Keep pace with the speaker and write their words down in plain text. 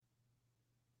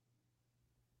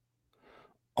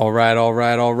All right, all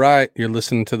right, all right. You're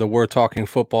listening to the We're Talking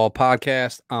Football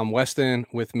podcast. I'm Weston.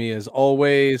 With me, as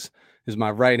always, is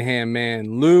my right hand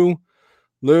man, Lou.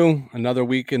 Lou, another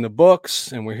week in the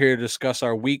books, and we're here to discuss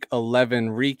our Week 11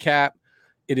 recap.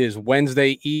 It is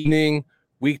Wednesday evening.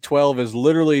 Week 12 is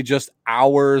literally just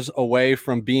hours away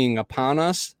from being upon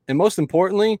us. And most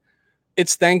importantly,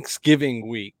 it's Thanksgiving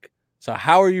week. So,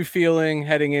 how are you feeling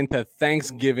heading into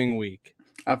Thanksgiving week?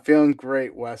 I'm feeling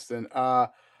great, Weston.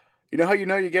 You know how you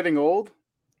know you're getting old?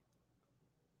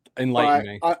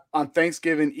 Enlighten By me. on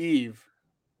Thanksgiving Eve,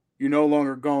 you're no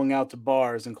longer going out to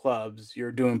bars and clubs.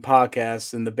 You're doing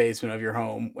podcasts in the basement of your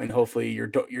home, and hopefully your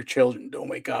children don't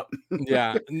wake up.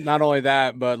 Yeah, not only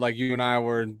that, but like you and I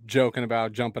were joking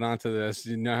about jumping onto this.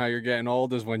 You know how you're getting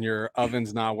old is when your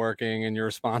oven's not working and you're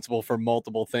responsible for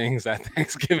multiple things at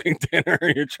Thanksgiving dinner.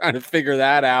 You're trying to figure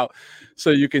that out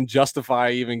so you can justify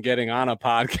even getting on a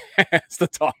podcast to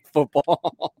talk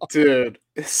football. Dude,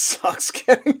 it sucks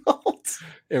getting old.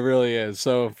 It really is.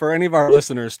 So, for any of our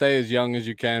listeners, stay as young as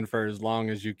you can for as long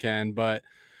as you can. But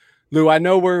Lou, I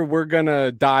know we're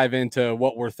gonna dive into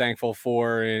what we're thankful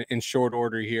for in short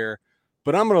order here,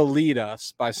 but I'm gonna lead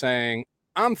us by saying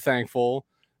I'm thankful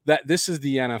that this is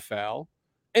the NFL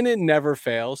and it never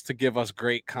fails to give us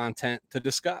great content to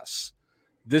discuss.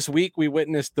 This week we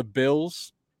witnessed the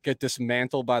Bills get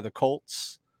dismantled by the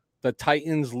Colts, the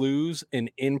Titans lose in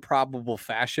improbable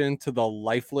fashion to the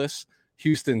lifeless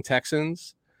Houston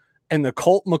Texans, and the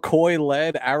Colt McCoy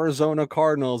led Arizona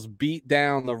Cardinals beat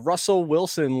down the Russell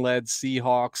Wilson led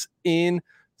Seahawks in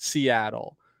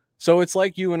Seattle. So it's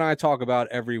like you and I talk about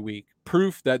every week,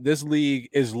 proof that this league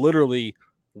is literally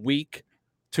week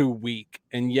to week.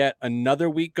 And yet another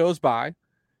week goes by,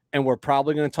 and we're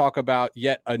probably going to talk about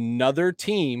yet another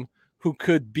team who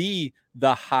could be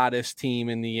the hottest team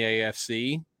in the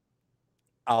AFC,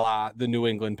 a la the New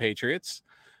England Patriots.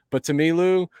 But to me,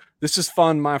 Lou, this is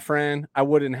fun, my friend. I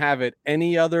wouldn't have it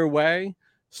any other way.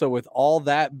 So, with all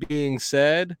that being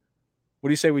said, what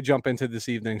do you say we jump into this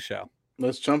evening's show?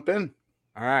 Let's jump in.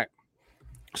 All right.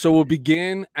 So, we'll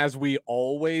begin as we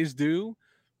always do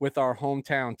with our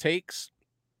hometown takes.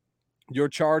 Your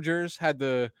Chargers had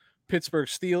the Pittsburgh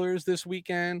Steelers this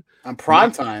weekend. On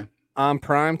prime time. On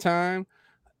prime time.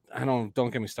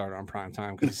 Don't get me started on prime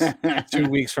time because 2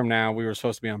 weeks from now we were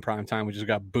supposed to be on prime time. We just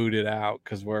got booted out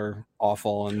because we're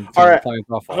awful and All right, playing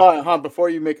awful. hold on, before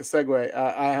you make a segue,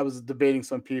 I was debating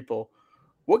some people.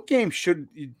 What game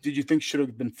did you think should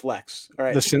have been flex? All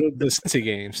right, The Cincy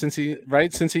game, Cincy,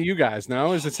 right? Cincy, you guys,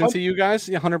 no? Is it Cincy, you guys?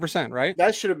 Yeah, 100%, right?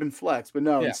 that should have been flex, but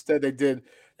no. Yeah, Instead, they did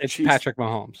it's Chiefs. Patrick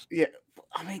Mahomes. Yeah,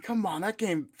 I mean, come on, that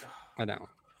game. I know.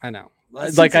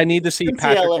 Like Cincy, I need to see Cincy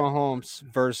Patrick LA, Mahomes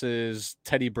versus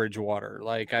Teddy Bridgewater.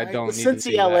 Like I the don't need to Cincy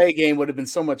see that. LA game would have been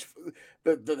so much.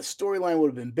 The storyline would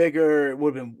have been bigger. It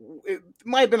would have been. It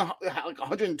might have been like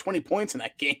 120 points in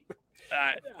that game.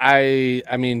 I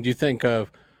mean, do you think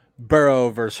of Burrow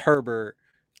versus Herbert,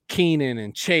 Keenan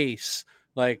and Chase?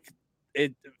 Like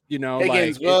it, like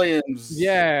Higgins, Williams,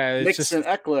 yeah, it's Mixon,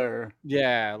 just Eckler.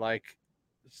 yeah, like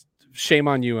shame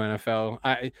on you,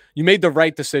 NFL. You made the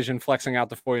right decision flexing out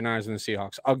the 49ers and the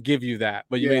Seahawks. I'll give you that.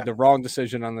 But you Yeah. made the wrong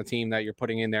decision on the team that you're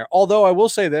putting in there. Although I will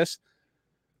say this,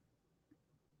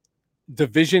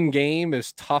 division game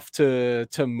is tough to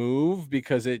move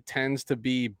because it tends to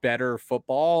be better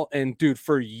football. And dude,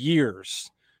 for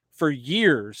years,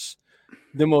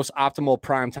 the most optimal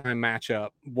primetime matchup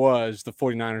was the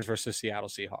 49ers versus Seattle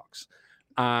Seahawks.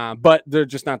 But they're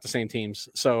just not the same teams.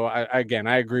 So I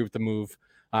agree with the move.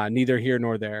 Neither here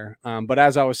nor there. But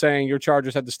as I was saying, your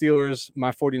Chargers had the Steelers.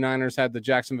 My 49ers had the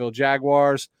Jacksonville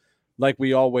Jaguars. Like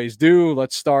we always do,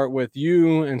 let's start with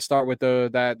you and start with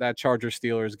that Chargers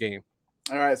Steelers game.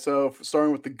 All right, so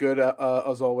starting with the good,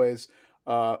 as always,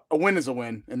 a win is a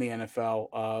win in the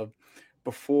NFL.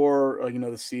 Before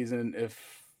the season, if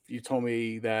you told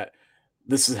me that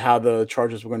this is how the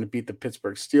Chargers were going to beat the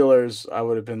Pittsburgh Steelers, I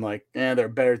would have been like, they're a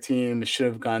better team. It should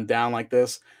have gone down like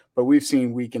this. But we've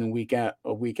seen week in and week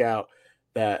out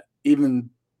that even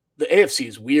the AFC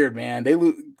is weird, man. They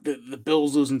the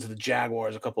Bills losing to the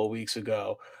Jaguars a couple of weeks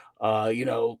ago.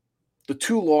 The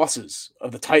two losses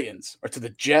of the Titans are to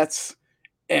the Jets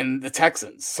and the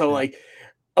Texans. So Yeah. like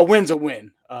a win's a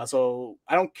win. So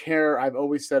I don't care. I've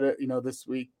always said it,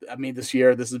 this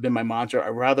year, this has been my mantra. I'd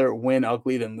rather win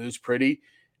ugly than lose pretty.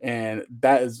 And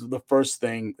that is the first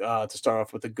thing to start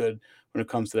off with the good when it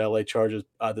comes to the LA Chargers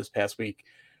this past week.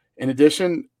 In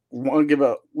addition, we want to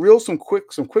give some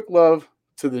quick love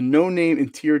to the no-name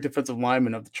interior defensive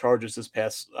lineman of the Chargers this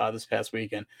past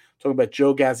weekend. Talking about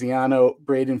Joe Gaziano,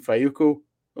 Braden Fayoko,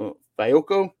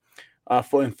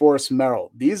 and Forrest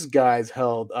Merrill. These guys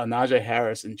held Najee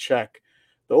Harris in check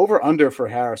The over under for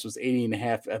Harris was 80 and a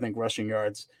half, I think, rushing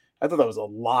yards. I thought that was a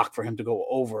lock for him to go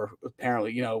over.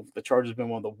 Apparently, the Chargers have been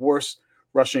one of the worst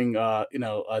rushing,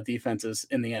 defenses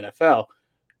in the NFL,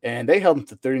 and they held him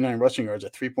to 39 rushing yards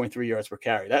at 3.3 yards per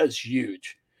carry. That is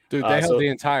huge. Dude, they held the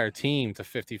entire team to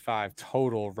 55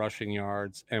 total rushing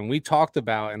yards. And we talked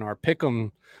about in our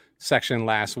pick'em section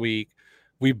last week,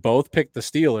 we both picked the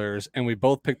Steelers, and we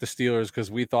both picked the Steelers because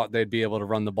we thought they'd be able to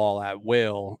run the ball at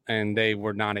will, and they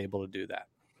were not able to do that.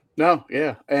 No,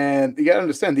 yeah. And you got to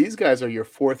understand, these guys are your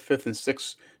fourth, fifth, and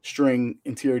sixth string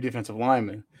interior defensive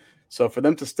linemen. So for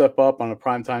them to step up on a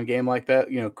primetime game like that,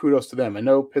 kudos to them. I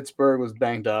know Pittsburgh was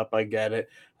banged up. I get it.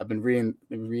 I've been reading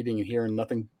and hearing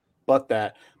nothing but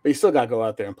that. But you still got to go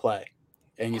out there and play.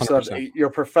 And you're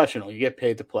a professional. You get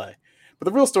paid to play. But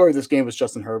the real story of this game was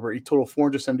Justin Herbert. He totaled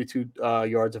 472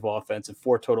 yards of offense and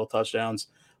 4 total touchdowns.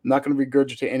 I'm not going to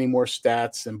regurgitate any more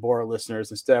stats and bore our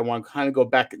listeners. Instead, I want to kind of go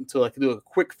back until I can do a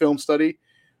quick film study.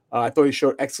 I thought he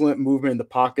showed excellent movement in the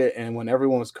pocket, and when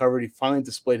everyone was covered, he finally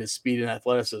displayed his speed and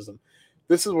athleticism.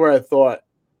 This is where I thought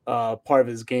part of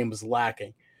his game was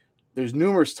lacking. There's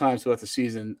numerous times throughout the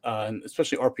season, and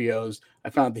especially RPOs,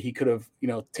 I found that he could have,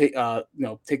 take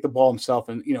the ball himself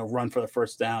and run for the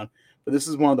first down. But this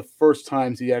is one of the first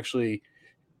times he actually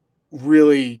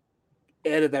really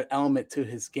added that element to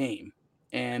his game.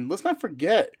 And let's not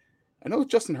forget, I know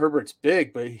Justin Herbert's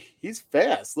big, but he's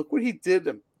fast. Look what he did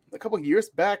a couple of years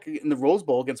back in the Rose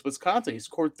Bowl against Wisconsin. He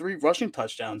scored 3 rushing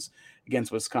touchdowns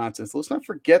against Wisconsin. So let's not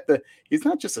forget that he's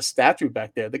not just a statue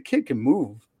back there. The kid can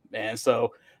move, man.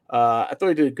 So I thought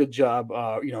he did a good job,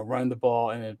 running the ball,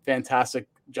 and a fantastic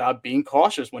job being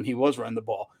cautious when he was running the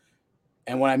ball.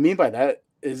 And what I mean by that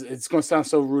is, it's going to sound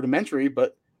so rudimentary,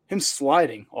 but him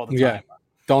sliding all the time. Yeah.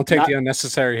 Don't take the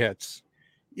unnecessary hits.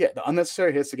 Yeah, the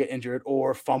unnecessary hits to get injured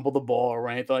or fumble the ball or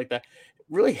anything like that.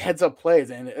 Really heads up plays,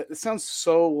 and it sounds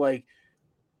so like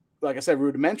I said,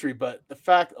 rudimentary. But the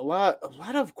fact a lot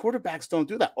of quarterbacks don't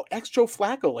do that. Joe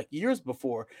Flacco, like years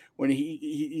before, when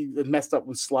he messed up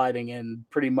when sliding, and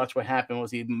pretty much what happened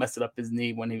was he messed up his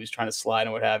knee when he was trying to slide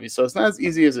and what have you. So it's not as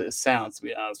easy as it sounds, to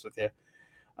be honest with you.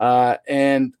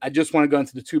 And I just want to go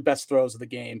into the 2 best throws of the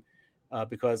game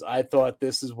because I thought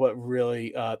this is what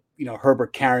really,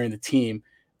 Herbert carrying the team.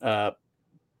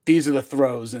 These are the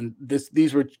throws, and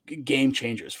these were game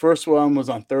changers. First one was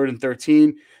on 3rd and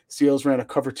 13. Steelers ran a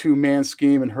cover 2 man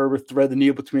scheme, and Herbert threaded the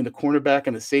needle between the cornerback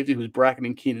and the safety, who was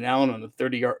bracketing Keenan Allen on a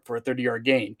 30-yard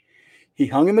gain. He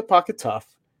hung in the pocket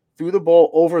tough, threw the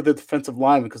ball over the defensive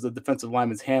lineman because the defensive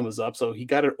lineman's hand was up, so he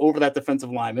got it over that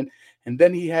defensive lineman, and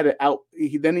then he had it out.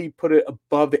 He put it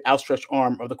above the outstretched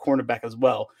arm of the cornerback as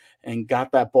well, and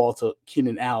got that ball to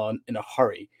Keenan Allen in a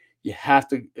hurry. You have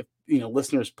to,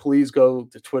 listeners, please go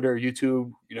to Twitter,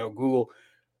 YouTube, Google.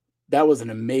 That was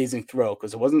an amazing throw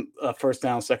because it wasn't a first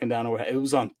down, second down, or it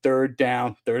was on 3rd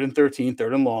down, 3rd and 13,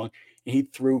 3rd and long, and he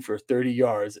threw for 30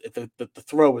 yards. The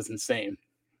throw was insane.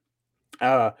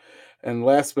 And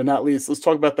last but not least, let's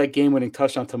talk about that game-winning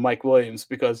touchdown to Mike Williams,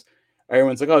 because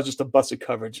everyone's like, "Oh, it's just a busted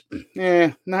coverage."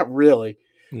 Not really.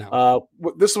 No.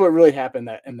 This is what really happened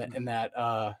in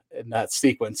that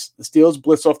sequence. The Steelers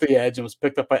blitzed off the edge and was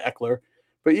picked up by Eckler.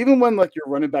 But even when your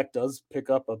running back does pick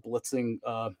up a blitzing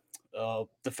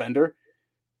defender,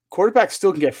 quarterbacks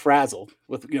still can get frazzled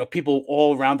with people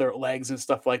all around their legs and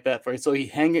stuff like that. Right? So he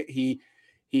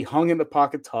hung in the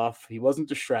pocket tough. He wasn't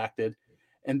distracted.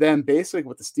 And then basically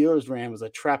what the Steelers ran was a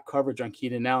trap coverage on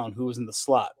Keenan Allen, who was in the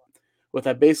slot. What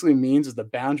that basically means is the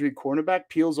boundary cornerback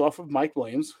peels off of Mike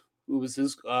Williams, who was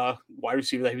his wide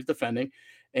receiver that he was defending,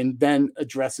 and then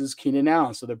addresses Keenan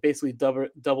Allen. So they're basically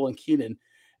doubling Keenan.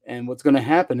 And what's going to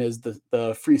happen is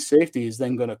the free safety is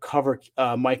then going to cover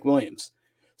Mike Williams.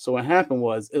 So what happened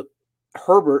was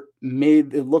Herbert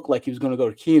made it look like he was going to go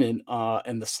to Keenan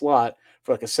in the slot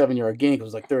for like a 7-yard gain. It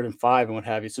was like 3rd and 5 and what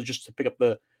have you. So just to pick up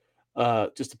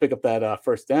that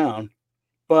first down,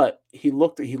 but he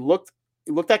looked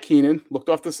at Keenan, looked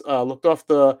off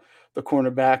the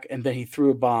cornerback, and then he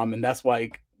threw a bomb, and that's why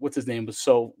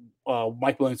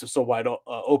Mike Williams was so wide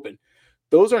open.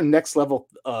 Those are next level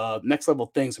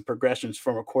things and progressions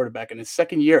from a quarterback in his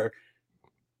second year,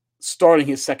 starting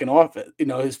his second offense,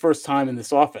 his first time in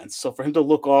this offense. So for him to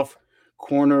look off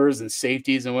corners and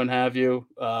safeties and what have you,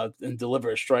 and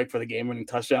deliver a strike for the game-winning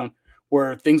touchdown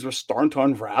where things were starting to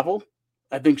unravel,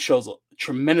 I think shows a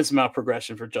tremendous amount of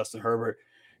progression for Justin Herbert,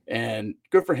 and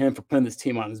good for him for putting this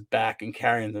team on his back and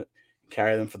carry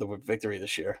them for the victory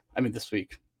this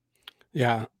week.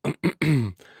 Yeah.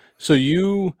 So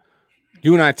you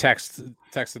and I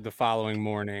texted the following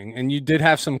morning, and you did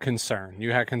have some concern.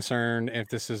 You had concern if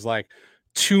this is like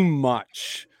too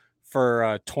much for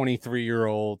a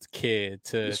 23-year-old kid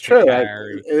It's to true.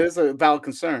 carry. It is a valid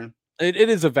concern. It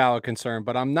is a valid concern,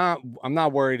 but I'm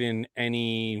not worried in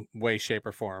any way, shape,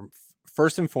 or form.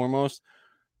 First and foremost,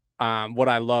 what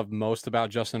I love most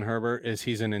about Justin Herbert is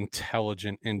he's an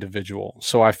intelligent individual.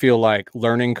 So I feel like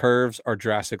learning curves are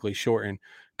drastically shortened.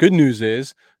 Good news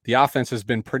is the offense has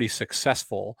been pretty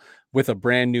successful with a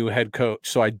brand new head coach.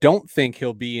 So I don't think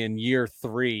he'll be in year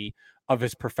 3 of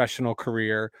his professional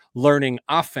career learning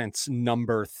offense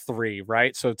number 3,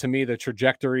 right? So to me, the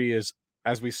trajectory is,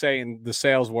 as we say in the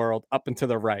sales world, up and to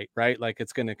the right, right? Like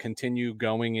it's going to continue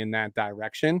going in that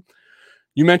direction.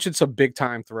 You mentioned some big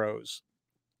time throws.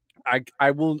 I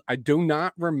do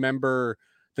not remember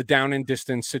the down and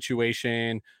distance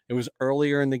situation. It was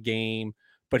earlier in the game,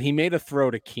 but he made a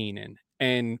throw to Keenan.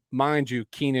 And mind you,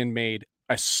 Keenan made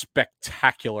a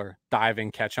spectacular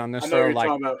diving catch on this I know what throw. you're Like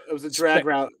talking about. It was a drag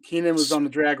route. Keenan was on the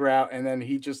drag route, and then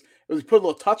he put a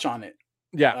little touch on it.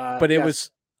 Yeah, but it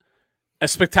was a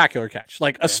spectacular catch,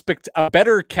 like a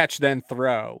better catch than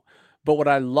throw. But what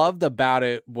I loved about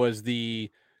it was the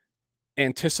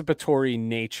anticipatory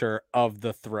nature of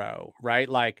the throw, right?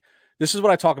 Like this is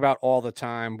what I talk about all the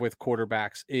time with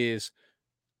quarterbacks is,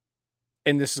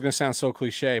 and this is going to sound so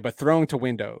cliche, but throwing to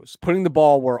windows, putting the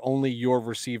ball where only your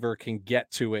receiver can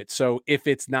get to it. So if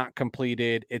it's not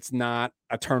completed, it's not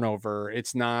a turnover,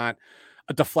 it's not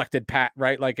a deflected pat,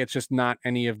 right? Like it's just not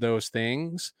any of those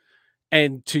things.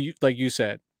 And to like you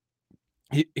said,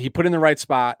 he put in the right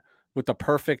spot with the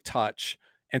perfect touch.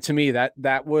 And to me,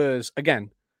 that was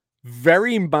again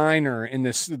very minor in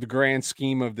the grand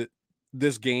scheme of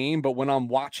this game. But when I'm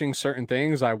watching certain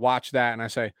things, I watch that and I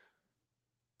say,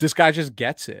 this guy just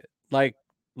gets it. Like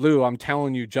Lou, I'm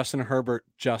telling you, Justin Herbert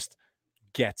just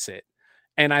gets it.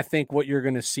 And I think what you're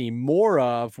going to see more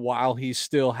of while he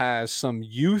still has some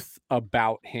youth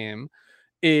about him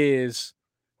is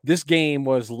this game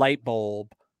was light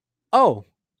bulb. Oh,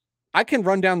 I can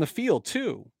run down the field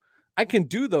too. I can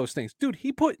do those things. Dude,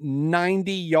 he put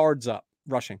 90 yards up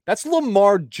rushing. That's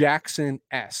Lamar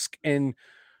Jackson-esque. And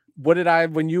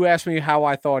when you asked me how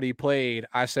I thought he played,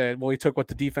 I said, well, he took what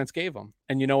the defense gave him.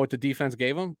 And you know what the defense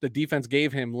gave him? The defense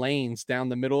gave him lanes down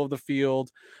the middle of the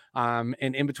field and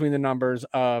in between the numbers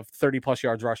of 30 plus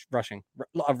yards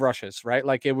rushes, right?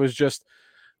 Like it was just,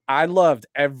 I loved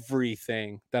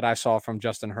everything that I saw from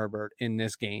Justin Herbert in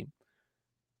this game.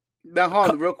 Now, hold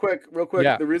on, real quick.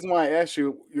 Yeah. The reason why I asked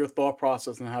you your thought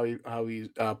process and how he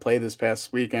played this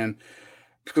past weekend,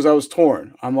 because I was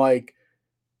torn. I'm like,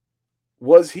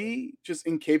 was he just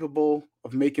incapable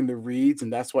of making the reads,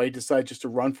 and that's why he decided just to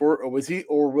run for it,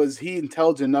 or was he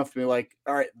intelligent enough to be like,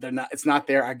 all right, it's not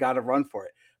there, I got to run for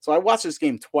it. So I watched this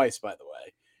game twice, by the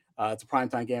way. It's a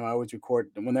primetime game. I always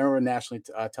record when they were nationally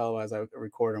televised. I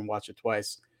record and watch it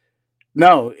twice.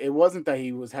 No, it wasn't that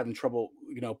he was having trouble,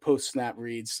 post snap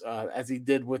reads, as he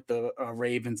did with the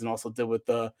Ravens and also did with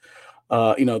the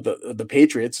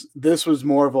Patriots. This was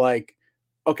more of like,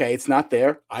 okay, it's not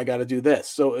there, I got to do this.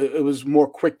 So it was more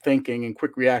quick thinking and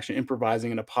quick reaction, improvising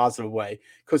in a positive way.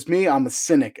 Because me, I'm a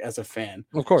cynic as a fan.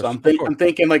 Of course, so I'm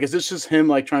thinking like, is this just him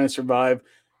like trying to survive?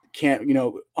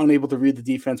 Unable to read the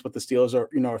defense, what the Steelers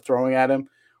are throwing at him.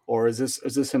 Or is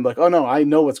this him like, oh no, I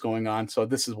know what's going on, so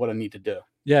this is what I need to do?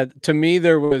 Yeah, to me,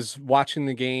 there was watching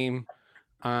the game.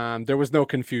 There was no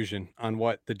confusion on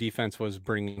what the defense was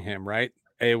bringing him. Right,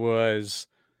 it was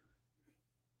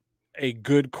a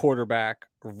good quarterback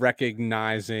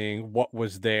recognizing what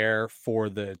was there for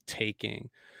the taking,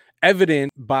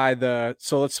 evident by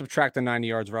so let's subtract the 90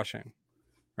 yards rushing.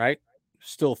 Right,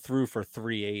 still threw for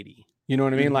 380. You know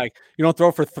what I mean? Like you don't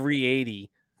throw for 380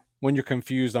 when you're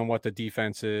confused on what the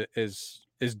defense is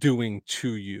doing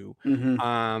to you.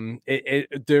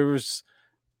 There was,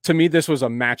 to me, this was a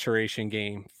maturation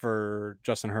game for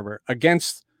Justin Herbert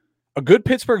against a good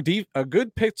Pittsburgh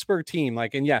team.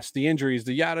 Like, and yes, the injuries,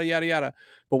 the yada yada yada.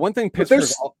 But one thing Pittsburgh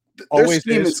always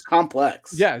is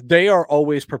complex. Yeah, they are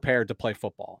always prepared to play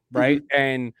football, right?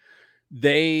 And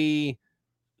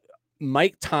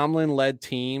Mike Tomlin led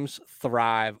teams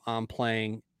thrive on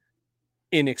playing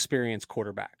inexperienced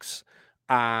quarterbacks.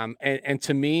 And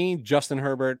to me, Justin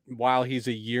Herbert, while he's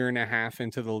a year and a half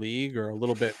into the league, or a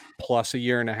little bit plus a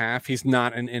year and a half, he's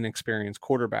not an inexperienced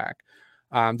quarterback.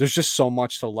 There's just so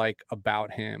much to like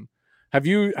about him. Have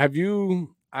you?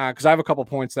 Because I have a couple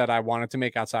points that I wanted to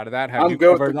make outside of that. I'm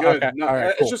good with the good. Okay. No, all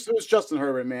right, cool. It was Justin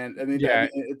Herbert, man. I mean, yeah,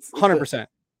 it's 100%.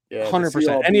 Yeah,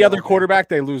 100%. Any other quarterback,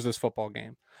 they lose this football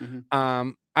game.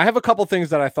 I have a couple things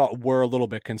that I thought were a little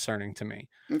bit concerning to me.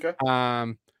 Okay.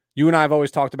 you and I have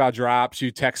always talked about drops.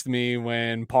 You text me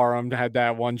when Parham had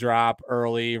that one drop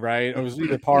early, right? It was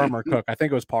either Parham or Cook. I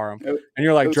think it was Parham. And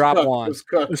you're It like, was drop Cook. It one. was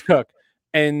Cook. It was Cook.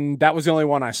 And that was the only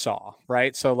one I saw,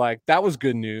 right? So, like, that was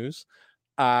good news.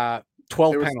 12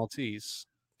 penalties.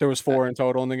 There was 4 in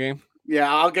total in the game.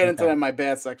 Yeah, I'll get into that in my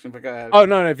bad section, but go ahead. Oh,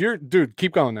 no, if you're, dude,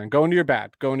 keep going then. Go into your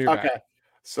bad. Bad.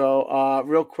 So,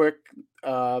 real quick,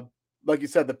 like you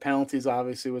said, the penalties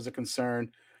obviously was a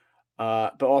concern.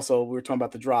 But also we were talking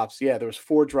about the drops. Yeah, there was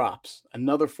 4 drops,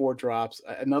 another 4 drops,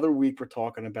 another week we're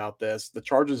talking about this. The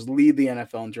Chargers lead the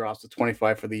NFL in drops to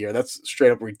 25 for the year. That's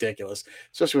straight up ridiculous,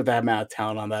 especially with that amount of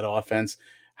talent on that offense.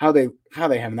 How they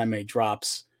having that many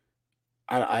drops,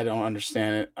 I don't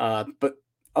understand it. But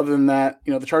other than that,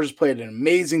 the Chargers played an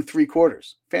amazing 3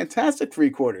 quarters, fantastic 3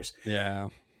 quarters. Yeah.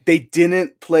 They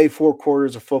didn't play 4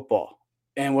 quarters of football.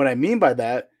 And what I mean by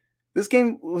that, this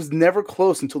game was never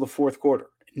close until the 4th quarter.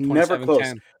 Never close.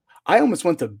 10. I almost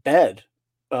went to bed,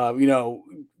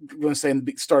 when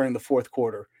starting the 4th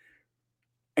quarter.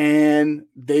 And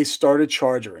they started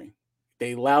charging.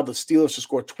 They allowed the Steelers to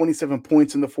score 27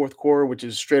 points in the 4th quarter, which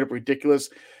is straight up ridiculous.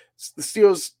 The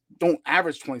Steelers don't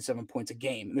average 27 points a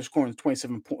game. They're scoring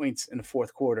 27 points in the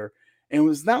 4th quarter. And it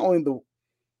was not only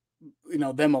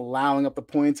them allowing up the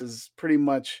points, is pretty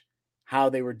much how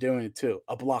they were doing it too.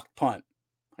 A blocked punt,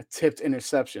 a tipped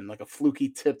interception, like a fluky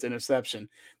tipped interception,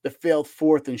 the failed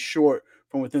 4th and short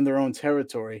from within their own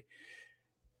territory.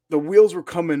 The wheels were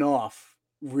coming off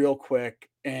real quick,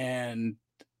 and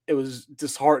it was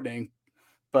disheartening.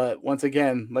 But once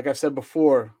again, like I said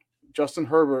before, Justin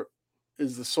Herbert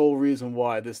is the sole reason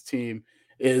why this team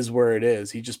is where it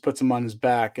is. He just puts them on his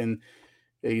back, and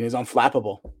he's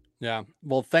unflappable. Yeah.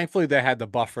 Well, thankfully they had the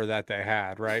buffer that they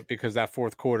had, right? Because that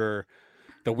 4th quarter,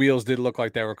 the wheels did look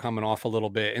like they were coming off a little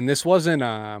bit. And this wasn't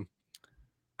a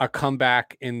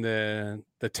comeback in the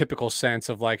typical sense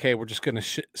of like, hey, we're just going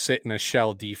to sit in a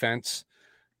shell defense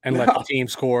and let the team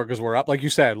score because we're up. Like you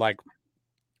said, like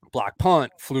block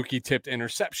punt, fluky tipped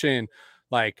interception,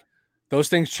 like those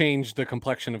things change the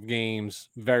complexion of games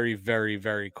very, very,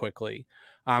 very quickly.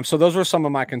 So those were some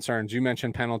of my concerns. You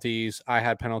mentioned penalties. I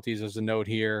had penalties as a note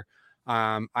here.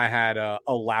 I had a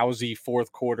lousy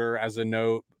 4th quarter as a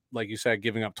note. Like you said,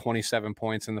 giving up 27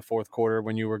 points in the 4th quarter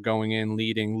when you were going in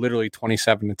leading literally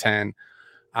 27-10.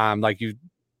 Like you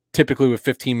typically with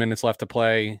 15 minutes left to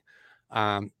play,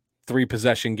 3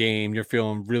 possession game, you're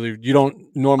feeling really, you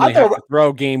don't normally have to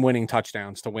throw game winning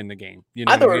touchdowns to win the game.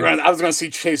 I was going to see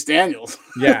Chase Daniels.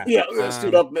 Yeah.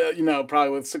 Stood up,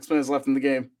 probably with 6 minutes left in the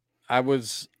game. I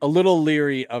was a little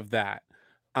leery of that.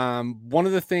 One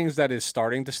of the things that is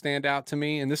starting to stand out to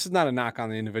me, and this is not a knock on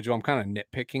the individual, I'm kind of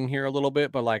nitpicking here a little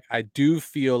bit, but like I do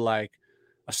feel like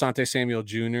Asante Samuel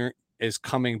Jr. is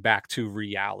coming back to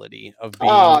reality of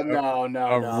being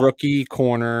a rookie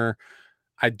corner.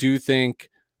 I do think,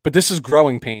 but this is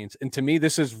growing pains, and to me,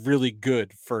 this is really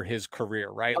good for his career,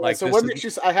 right? Okay, like, so what makes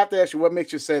you? I have to ask you, what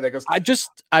makes you say that? Because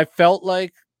I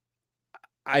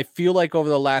feel like over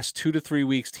the last 2 to 3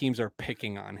 weeks, teams are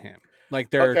picking on him.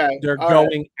 Like they're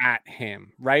going at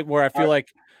him, right? Where I feel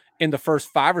like in the first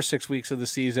 5 or 6 weeks of the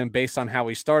season, based on how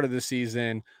he started the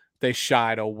season, they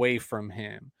shied away from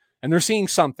him. And they're seeing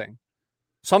something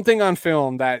on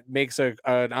film that makes an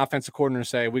offensive coordinator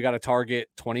say, we got to target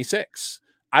 26.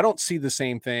 I don't see the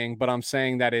same thing, but I'm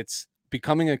saying that it's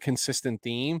becoming a consistent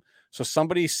theme. So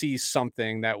somebody sees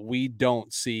something that we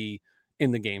don't see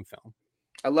in the game film.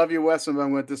 I love you, Wes, and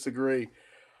I'm going to disagree.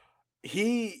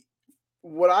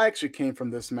 What I actually came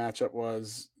from this matchup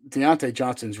was Diontae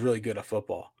Johnson's really good at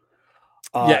football.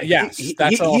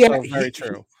 That's also very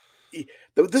true.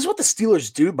 This is what the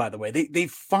Steelers do, by the way. They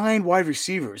find wide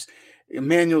receivers,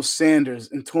 Emmanuel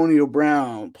Sanders, Antonio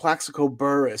Brown, Plaxico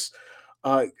Burress.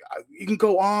 You can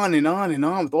go on and on and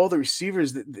on with all the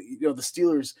receivers that the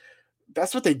Steelers.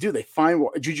 That's what they do. They find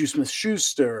Juju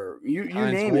Smith-Schuster. You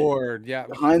name Ward, it. Yeah,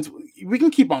 Hines. We can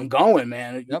keep on going,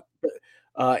 man. Yep.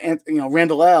 And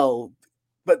Randall L.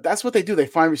 But that's what they do. They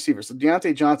find receivers. So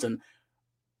Diontae Johnson,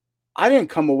 I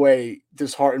didn't come away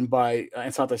disheartened by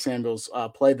Asante Samuel's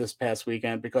play this past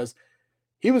weekend because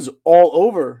he was all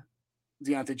over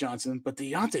Diontae Johnson, but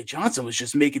Diontae Johnson was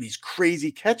just making these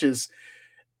crazy catches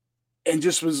and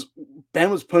Ben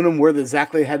was putting him where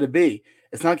exactly had to be.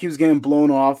 It's not like he was getting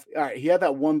blown off. All right, he had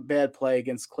that one bad play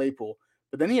against Claypool,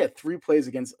 but then he had 3 plays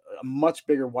against a much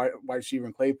bigger wide receiver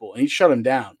in Claypool, and he shut him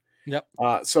down. Yep.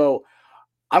 So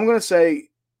I'm going to say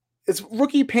it's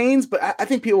rookie pains, but I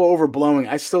think people are overblowing.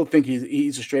 I still think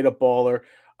he's a straight up baller.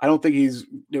 I don't think he's.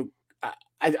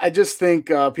 I just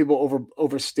think people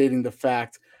overstating the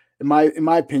fact. In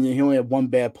my opinion, he only had 1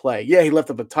 bad play. Yeah, he left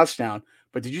up a touchdown,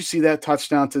 But did you see that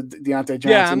touchdown to Deontay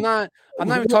Yeah, Johnson? I'm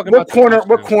not even talking about the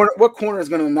touchdown. What corner is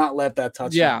going to not let that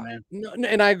touchdown, Yeah, man? no,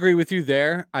 and I agree with you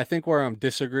there. I think where I'm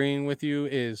disagreeing with you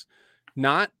is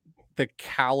not the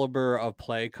caliber of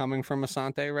play coming from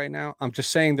Asante right now. I'm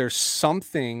just saying there's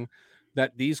something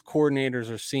that these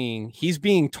coordinators are seeing. He's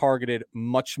being targeted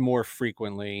much more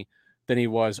frequently than he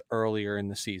was earlier in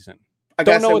the season. I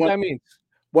Don't gotta know say what that means.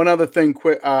 one other thing,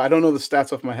 quick. I don't know the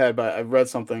stats off my head, but I read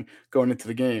something going into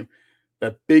the game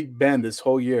that Big Ben this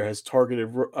whole year has targeted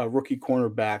rookie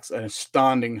cornerbacks at an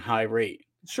astounding high rate.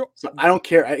 Sure, So I don't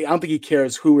care. I don't think he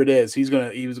cares who it is. He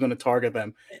was gonna target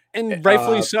them. and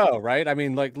rightfully so, right? I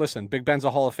mean, like, listen, Big Ben's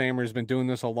a Hall of Famer. He's been doing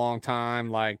this a long time.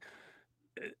 Like,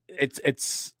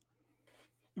 it's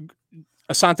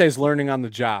Asante's learning on the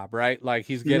job, right? Like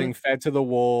he's getting fed to the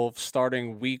wolves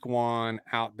starting week 1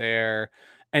 out there,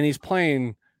 and he's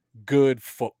playing good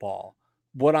football.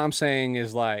 What I'm saying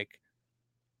is like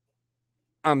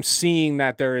I'm seeing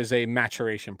that there is a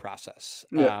maturation process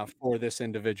Yeah. for this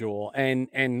individual,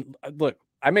 and look,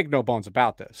 I make no bones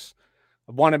about this.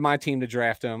 I wanted my team to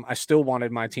draft him. I still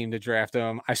wanted my team to draft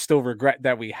him. I still regret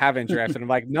that we haven't drafted him.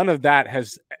 Like none of that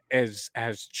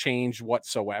has changed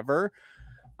whatsoever.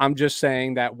 I'm just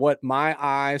saying that what my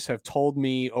eyes have told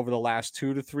me over the last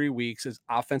 2 to 3 weeks is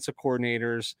offensive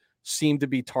coordinators seem to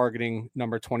be targeting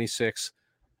number 26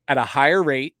 at a higher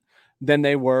rate than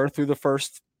they were through the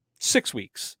first 6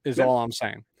 weeks is all I'm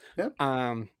saying. Yep.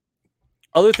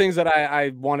 Other things that I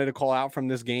wanted to call out from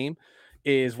this game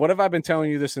is what have I been telling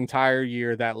you this entire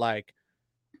year that like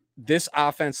this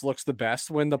offense looks the best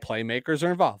when the playmakers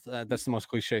are involved. That's the most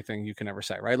cliche thing you can ever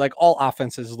say, right? Like all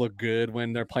offenses look good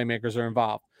when their playmakers are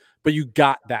involved, but you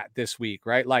got that this week,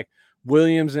 right? Like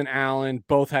Williams and Allen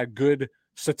both had good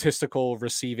statistical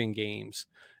receiving games.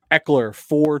 Eckler,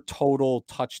 4 total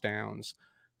touchdowns.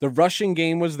 The rushing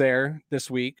game was there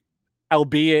this week,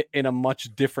 albeit in a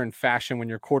much different fashion when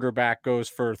your quarterback goes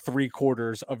for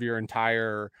 3/4 of your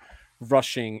entire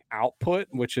rushing output,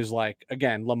 which is like,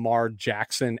 again, Lamar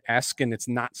Jackson-esque, and it's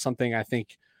not something I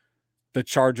think the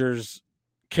Chargers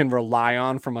can rely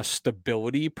on from a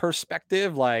stability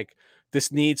perspective. Like,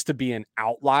 this needs to be an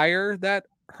outlier that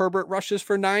Herbert rushes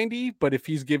for 90, but if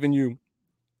he's giving you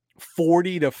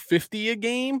 40 to 50 a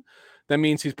game, that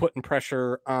means he's putting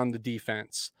pressure on the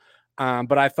defense.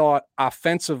 But I thought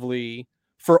offensively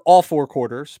for all 4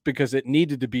 quarters, because it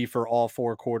needed to be for all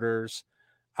 4 quarters,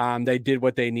 they did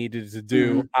what they needed to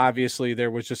do. Obviously, there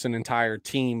was just an entire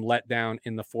team let down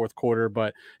in the 4th quarter,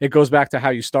 but it goes back to how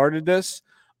you started this.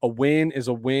 A win is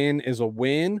a win is a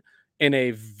win in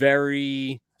a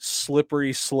very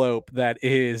slippery slope that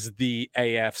is the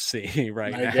AFC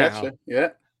right now. I getcha. Yeah.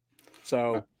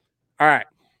 So, all right,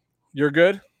 you're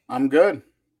good? I'm good.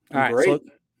 I'm great. So,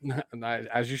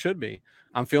 as you should be.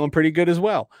 I'm feeling pretty good as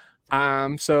well.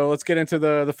 So let's get into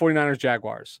the 49ers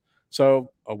Jaguars.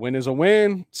 So a win is a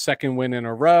win, second win in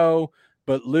a row.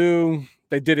 But Lou,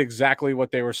 they did exactly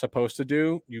what they were supposed to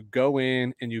do. You go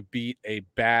in and you beat a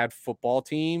bad football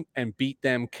team and beat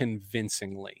them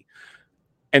convincingly.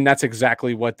 And that's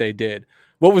exactly what they did.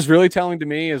 What was really telling to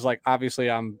me is like,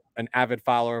 obviously I'm an avid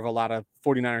follower of a lot of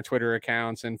 49er Twitter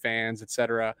accounts and fans,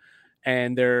 etc.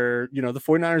 And they're, the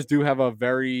 49ers do have a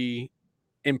very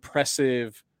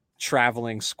impressive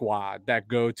traveling squad that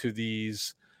go to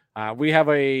these. We have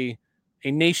a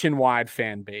nationwide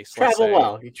fan base. Travel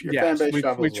well. Your fan base we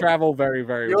travels travel very,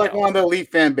 very You're well. like one of the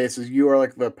elite fan bases. You are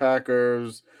like the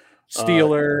Packers,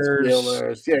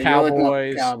 Steelers, yeah, Cowboys. You're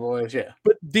like Cowboys, yeah.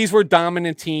 But these were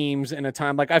dominant teams in a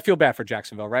time. Like, I feel bad for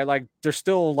Jacksonville, right? Like, they're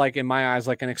still, like, in my eyes,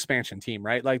 like an expansion team,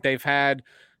 right? Like, they've had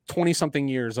 20-something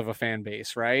years of a fan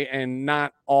base, right? And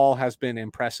not all has been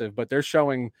impressive, but they're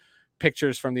showing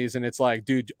pictures from these, and it's like,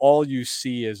 dude, all you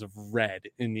see is red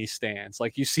in these stands.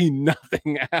 Like, you see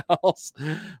nothing else.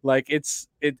 Like,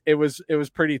 it was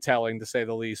pretty telling, to say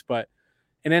the least. But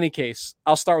in any case,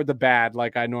 I'll start with the bad,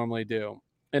 like I normally do.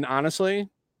 And honestly,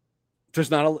 there's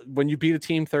not when you beat a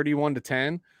team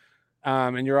 31-10,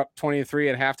 and you're up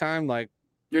 20-3 at halftime, like,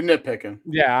 you're nitpicking.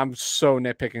 Yeah, I'm so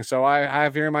nitpicking. So I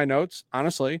have here in my notes,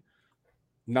 honestly,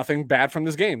 nothing bad from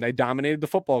this game. They dominated the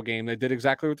football game. They did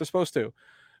exactly what they're supposed to.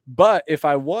 But if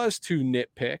I was to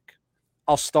nitpick,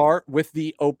 I'll start with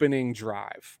the opening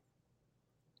drive.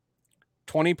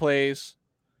 20 plays,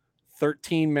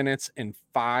 13 minutes and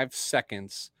 5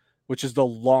 seconds, which is the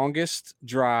longest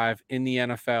drive in the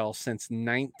NFL since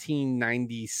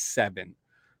 1997.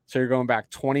 So you're going back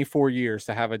 24 years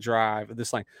to have a drive of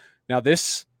this length. Now,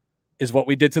 this is what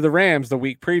we did to the Rams the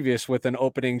week previous with an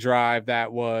opening drive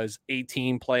that was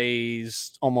 18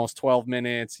 plays, almost 12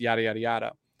 minutes, yada, yada,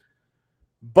 yada.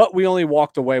 But we only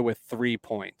walked away with 3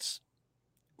 points.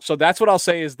 So that's what I'll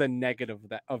say is the negative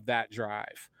of that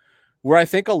drive. Where I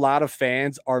think a lot of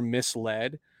fans are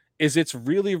misled is it's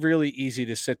really, really easy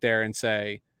to sit there and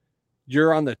say,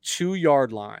 you're on the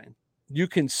 2-yard line. You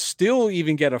can still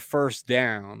even get a first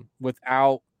down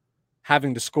without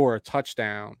having to score a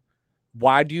touchdown.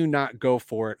 Why do you not go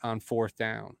for it on 4th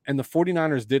down? And the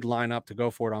 49ers did line up to go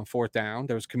for it on 4th down.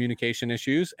 There was communication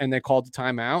issues, and they called the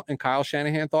timeout, and Kyle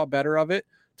Shanahan thought better of it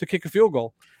to kick a field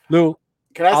goal. Lou,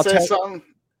 can I say something?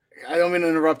 I don't mean to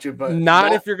interrupt you, but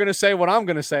not if you're going to say what I'm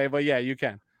going to say, but yeah, you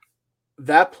can.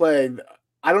 That play,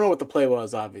 I don't know what the play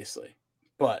was, obviously,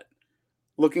 but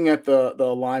looking at the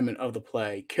alignment of the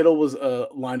play, Kittle was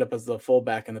lined up as the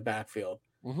fullback in the backfield.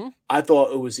 Mm-hmm. I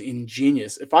thought it was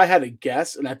ingenious. If I had to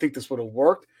guess, and I think this would have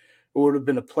worked, it would have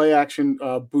been a play action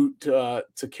boot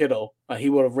to Kittle.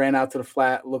 He would have ran out to the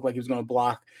flat, looked like he was going to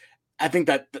block. I think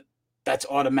that's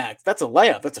automatic. That's a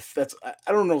layup. That's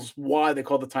I don't know why they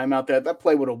called the timeout there. That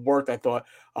play would have worked, I thought,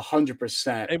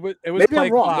 100%. It was maybe play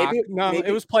I'm wrong. clock. Maybe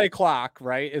it was play clock,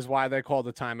 right? Is why they called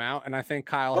the timeout. And I think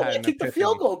Kyle had an kick the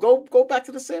field goal. Go back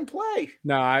to the same play.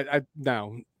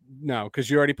 No, no, because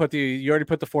you already put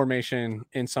the formation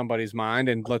in somebody's mind,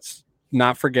 and let's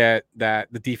not forget that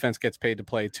the defense gets paid to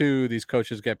play too. These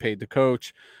coaches get paid to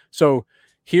coach. So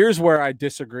here's where I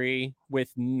disagree with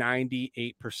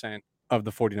 98% of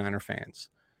the 49er fans.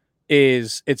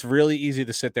 Is it's really easy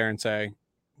to sit there and say,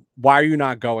 why are you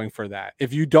not going for that?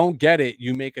 If you don't get it,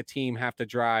 you make a team have to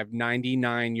drive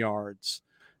 99 yards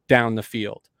down the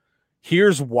field.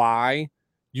 Here's why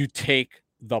you take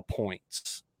the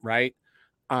points, right?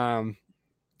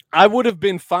 I would have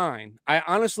been fine. I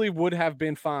honestly would have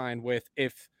been fine with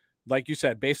if, like you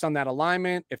said, based on that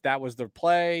alignment, if that was their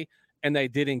play and they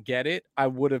didn't get it, I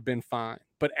would have been fine.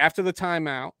 But after the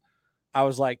timeout, I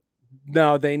was like,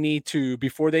 no, they need to,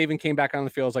 before they even came back on the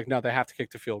field, I was like, no, they have to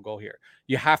kick the field goal here.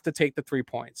 You have to take the 3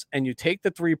 points. And you take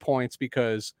the 3 points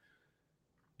because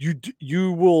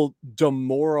you will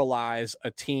demoralize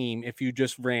a team if you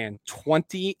just ran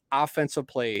 20 offensive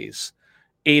plays,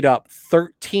 ate up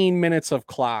 13 minutes of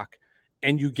clock,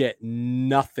 and you get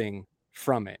nothing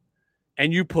from it.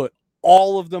 And you put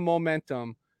all of the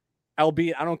momentum,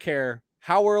 albeit I don't care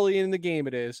how early in the game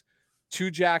it is,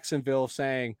 to Jacksonville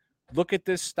saying, look at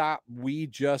this stop we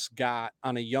just got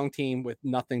on a young team with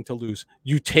nothing to lose.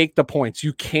 You take the points.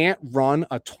 You can't run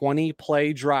a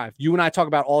 20-play drive. You and I talk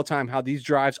about all the time how these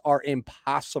drives are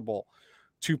impossible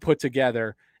to put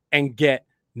together and get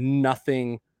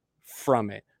nothing from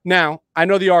it. Now, I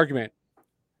know the argument.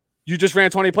 You just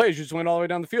ran 20 plays. You just went all the way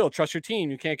down the field. Trust your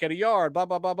team. You can't get a yard. Blah,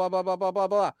 blah, blah, blah, blah, blah, blah, blah,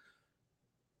 blah.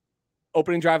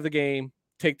 Opening drive of the game.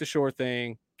 Take the short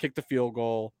thing. Kick the field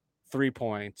goal. 3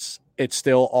 points. It's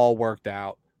still all worked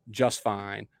out just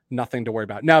fine. Nothing to worry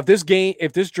about. Now,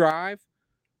 if this drive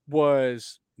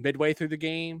was midway through the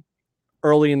game,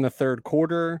 early in the third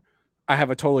quarter, I have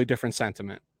a totally different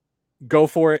sentiment. Go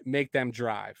for it. Make them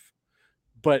drive.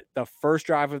 But the first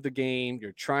drive of the game,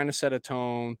 you're trying to set a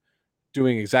tone,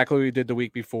 doing exactly what you did the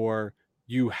week before.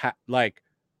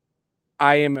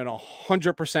 I am in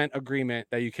 100% agreement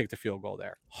that you kicked the field goal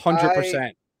there.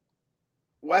 100%.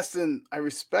 Weston, I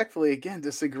respectfully again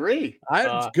disagree.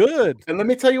 It's good, and let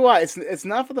me tell you why. It's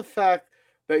not for the fact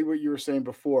that what you were saying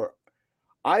before.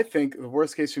 I think the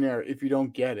worst case scenario, if you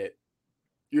don't get it,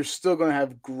 you're still going to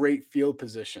have great field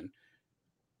position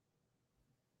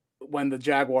when the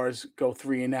Jaguars go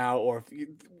 3 and out, or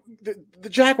the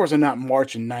Jaguars are not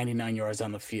marching 99 yards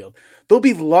on the field. They'll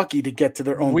be lucky to get to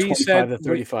their own 25 to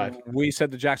 35. We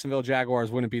said the Jacksonville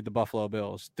Jaguars wouldn't beat the Buffalo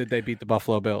Bills. Did they beat the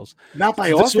Buffalo Bills? Not by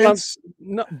offense.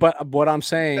 No, but what I'm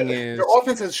saying is their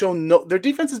offense has shown their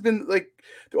defense has been their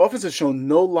offense has shown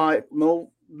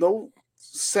no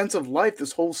sense of life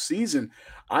this whole season.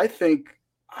 I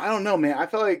don't know, man. I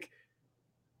felt like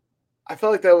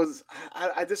that was.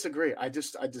 I disagree. I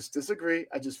just disagree.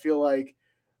 I just feel like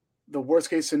the worst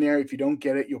case scenario, if you don't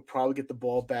get it, you'll probably get the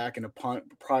ball back in a punt,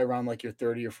 probably around like your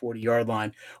 30 or 40 yard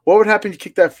line. What would happen if you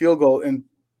kick that field goal and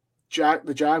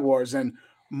the Jaguars and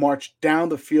march down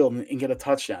the field and get a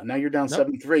touchdown? Now you're down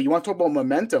 7-3. You want to talk about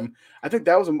momentum? I think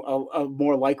that was a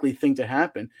more likely thing to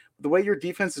happen. The way your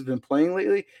defense has been playing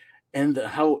lately, and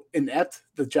how inept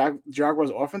the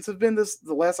Jaguars' offense have been the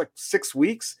last 6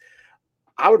 weeks.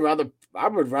 I would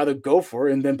rather go for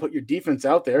it and then put your defense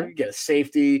out there. You get a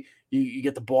safety, you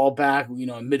get the ball back, in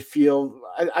midfield.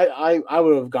 I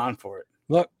would have gone for it.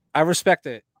 Look, I respect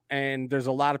it, and there's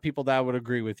a lot of people that would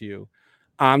agree with you.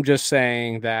 I'm just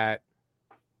saying that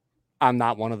I'm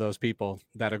not one of those people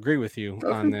that agree with you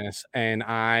on this, and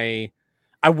I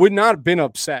would not have been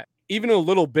upset even a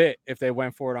little bit if they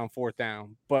went for it on 4th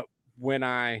down. But when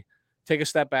I take a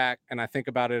step back and I think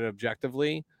about it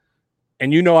objectively,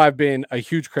 and you know I've been a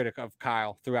huge critic of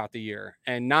Kyle throughout the year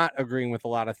and not agreeing with a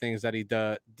lot of things that he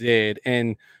did.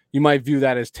 And you might view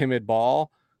that as timid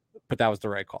ball, but that was the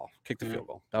right call. Kick the field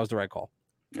goal. That was the right call.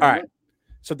 All right.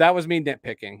 So that was me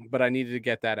nitpicking, but I needed to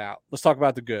get that out. Let's talk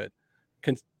about the good.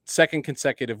 Second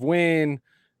consecutive win.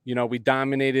 You know, we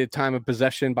dominated time of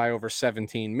possession by over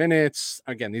 17 minutes.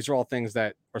 Again, these are all things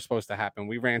that are supposed to happen.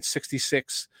 We ran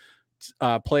 66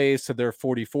 plays to their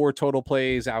 44 total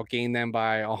plays, outgained them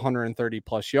by 130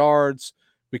 plus yards.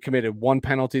 We committed one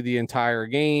penalty the entire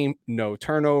game, no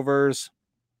turnovers.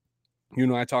 You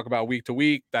know, I talk about week to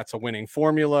week. That's a winning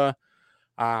formula.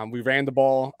 We ran the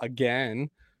ball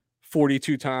again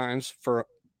 42 times for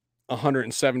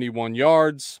 171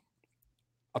 yards.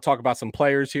 I'll talk about some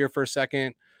players here for a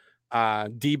second.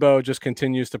 Debo just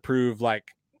continues to prove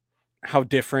like how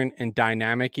different and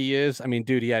dynamic he is. I mean,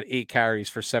 dude, he had 8 carries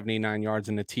for 79 yards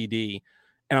in the TD.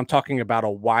 And I'm talking about a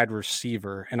wide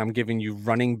receiver, and I'm giving you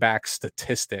running back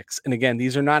statistics. And again,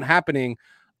 these are not happening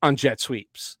on jet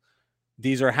sweeps.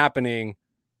 These are happening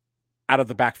out of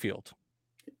the backfield.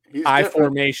 I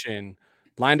formation,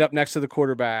 lined up next to the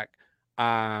quarterback.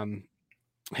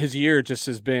 His year just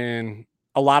has been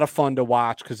a lot of fun to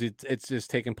watch because it's just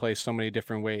taking place so many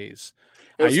different ways.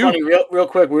 It was funny, real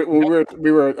quick.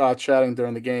 We were chatting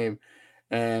during the game,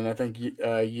 and I think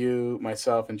you,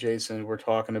 myself, and Jason were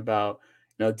talking about,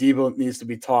 you know, Debo needs to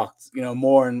be talked, you know,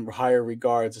 more in higher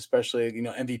regards, especially, you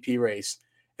know, MVP race.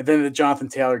 And then the Jonathan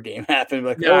Taylor game happened.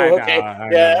 Like,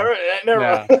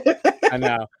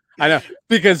 I know,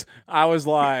 because I was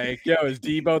like, yo, is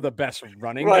Debo the best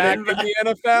running back in the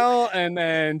NFL? And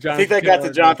then I think they got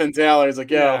to Jonathan Taylor. He's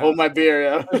like, yo, hold my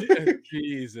beer.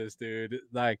 Jesus, dude.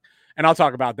 Like, and I'll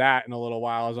talk about that in a little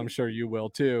while, as I'm sure you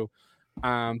will too.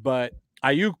 But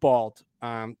Ayuk balled,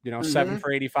 7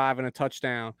 for 85 and a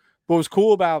touchdown. What was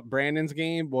cool about Brandon's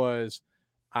game was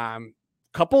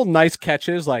couple nice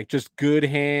catches, like just good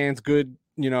hands, good,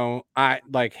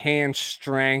 hand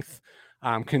strength,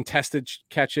 contested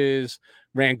catches,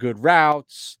 ran good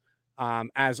routes,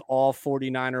 as all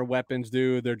 49er weapons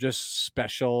do. They're just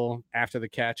special after the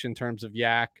catch in terms of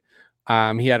yak.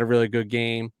 He had a really good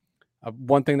game.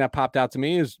 One thing that popped out to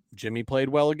me is Jimmy played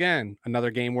well again. Another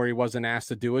game where he wasn't asked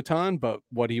to do a ton, but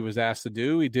what he was asked to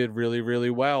do, he did really, really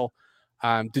well.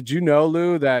 Did you know,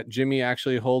 Lou, that Jimmy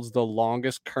actually holds the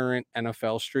longest current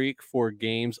NFL streak for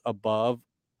games above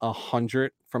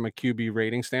 100 from a QB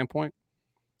rating standpoint?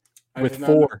 With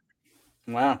 4.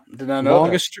 Wow, did not know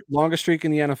longest streak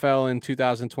in the NFL in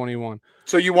 2021.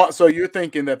 So you're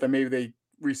thinking that maybe they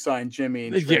re-sign Jimmy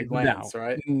and trade Lance,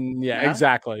 right? Yeah,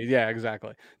 exactly. Yeah,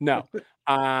 exactly. No.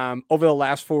 Over the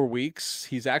last 4 weeks,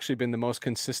 he's actually been the most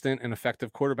consistent and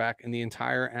effective quarterback in the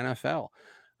entire NFL,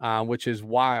 which is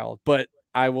wild. But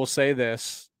I will say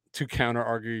this to counter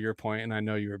argue your point, and I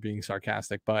know you were being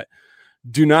sarcastic, but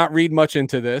do not read much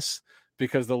into this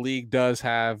because the league does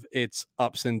have its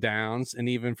ups and downs. And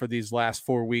even for these last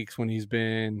 4 weeks when he's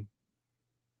been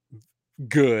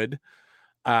good,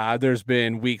 there's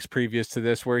been weeks previous to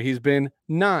this where he's been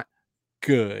not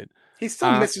good. He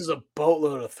still misses a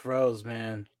boatload of throws,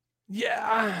 man.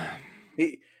 Yeah,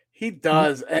 he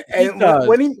does. And does.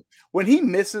 When he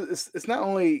misses, it's not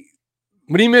only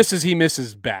when he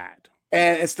misses bad,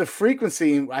 and it's the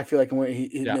frequency. I feel like when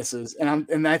he misses,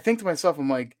 and I think to myself, I'm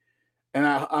like, and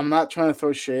I'm not trying to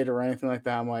throw shade or anything like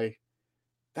that. I'm like,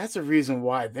 that's a reason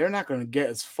why they're not going to get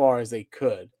as far as they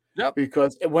could. Yep.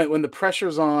 Because when the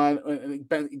pressure's on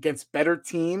against better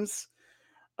teams,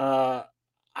 I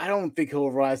don't think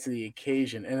he'll rise to the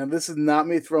occasion. And this is not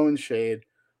me throwing shade.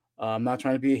 I'm not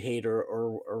trying to be a hater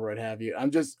or what have you.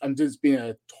 I'm just being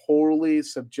a totally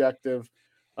subjective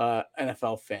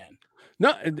NFL fan.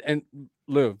 No, and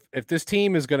Lou, if this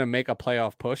team is going to make a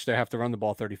playoff push, they have to run the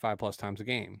ball 35 plus times a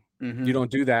game. Mm-hmm. You don't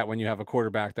do that when you have a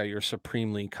quarterback that you're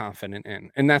supremely confident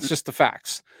in. And that's just the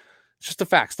facts. It's just the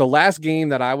facts. The last game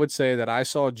that I would say that I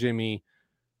saw Jimmy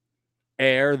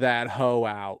air that hoe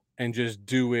out and just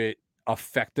do it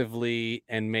effectively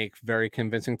and make very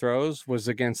convincing throws was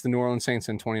against the New Orleans Saints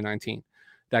in 2019.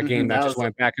 That game that just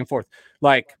went back and forth.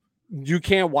 Like, you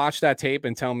can't watch that tape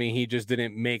and tell me he just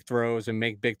didn't make throws and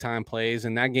make big time plays.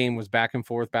 And that game was back and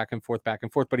forth, back and forth, back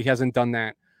and forth. But he hasn't done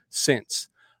that since.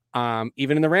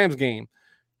 Even in the Rams game,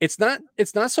 it's not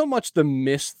so much the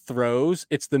missed throws,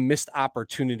 it's the missed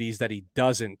opportunities that he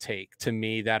doesn't take to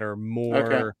me that are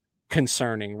more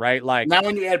concerning, right? Like, now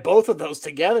when you add both of those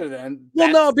together, then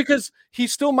no, because he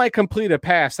still might complete a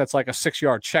pass that's like a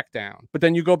 6-yard check down, but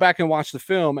then you go back and watch the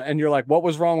film and you're like, what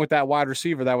was wrong with that wide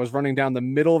receiver that was running down the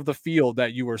middle of the field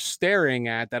that you were staring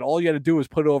at, that all you had to do was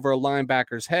put over a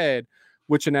linebacker's head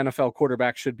which an NFL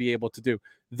quarterback should be able to do.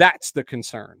 That's the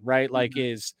concern, right? Like,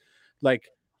 is like,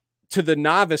 to the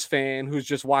novice fan who's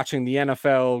just watching the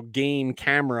NFL game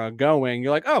camera going,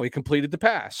 you're like, oh, he completed the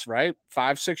pass, right?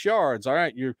 5-6 yards. All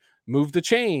right, you move the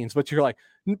chains, but you're like,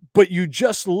 but you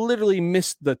just literally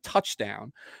missed the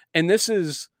touchdown. And this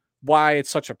is why it's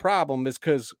such a problem, is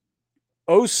because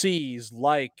OCs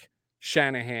like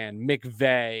Shanahan,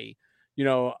 McVay,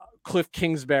 Cliff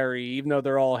Kingsbury, even though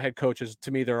they're all head coaches, to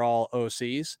me, they're all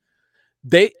OCs.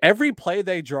 Every play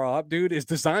they draw up, dude, is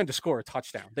designed to score a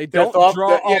touchdown. They don't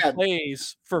draw up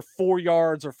plays for 4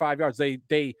 yards or 5 yards.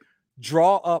 They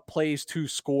draw up plays to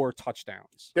score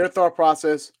touchdowns. Their thought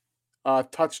process,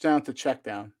 touchdown to check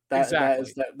down.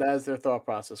 Exactly. That is their thought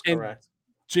process. Correct.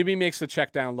 And Jimmy makes the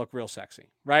check down look real sexy,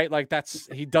 right? Like,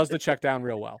 he does the check down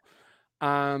real well.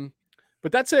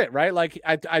 But that's it, right? Like,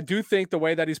 I do think the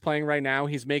way that he's playing right now,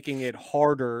 he's making it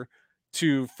harder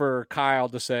for Kyle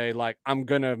to say, like, I'm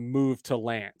going to move to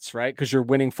Lance, right? Because you're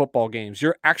winning football games.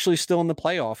 You're actually still in the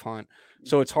playoff hunt.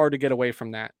 So it's hard to get away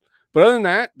from that. But other than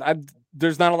that,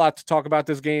 there's not a lot to talk about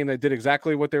this game. They did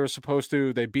exactly what they were supposed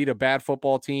to. They beat a bad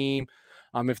football team.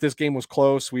 If this game was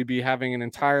close, we'd be having an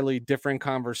entirely different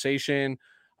conversation.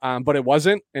 But it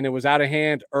wasn't, and it was out of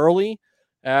hand early.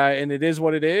 And it is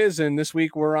what it is. And this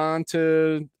week we're on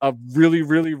to a really,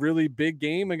 really, really big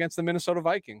game against the Minnesota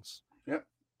Vikings. Yep.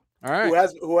 All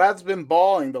right. Who has been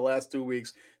balling the last 2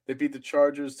 weeks. They beat the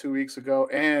Chargers 2 weeks ago,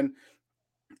 and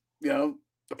the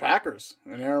Packers,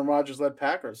 an Aaron Rodgers-led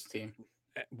Packers team.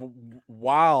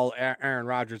 While Aaron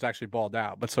Rodgers actually balled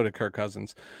out, but so did Kirk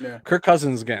Cousins. Yeah. Kirk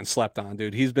Cousins is getting slept on,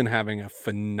 dude. He's been having a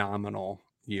phenomenal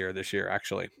year this year,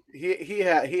 actually. He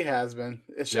has been.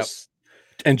 It's just,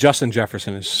 and Justin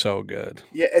Jefferson is so good.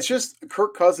 Yeah, it's just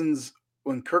Kirk Cousins.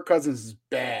 When Kirk Cousins is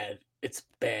bad, it's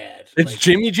bad. It's like,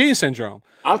 Jimmy G syndrome.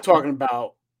 I'm talking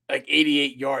about like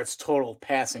 88 yards total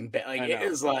passing. Like, it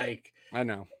is like, I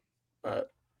know.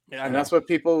 And that's what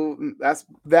people.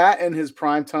 That and his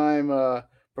primetime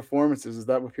performances. Is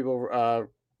that what people?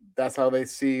 That's how they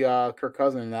see Kirk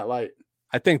Cousins in that light.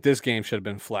 I think this game should have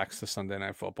been flexed to Sunday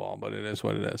Night Football, but it is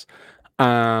what it is.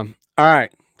 All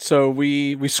right. So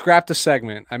we scrapped a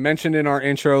segment. I mentioned in our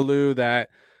intro, Lou, that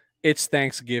it's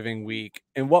Thanksgiving week.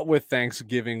 And what would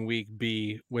Thanksgiving week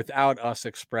be without us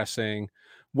expressing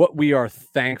what we are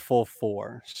thankful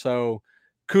for? So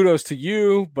kudos to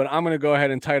you, but I'm going to go ahead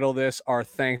and title this our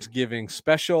Thanksgiving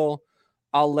special.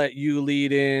 I'll let you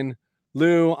lead in.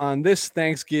 Lou, on this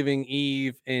Thanksgiving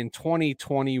Eve in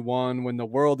 2021, when the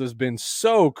world has been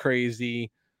so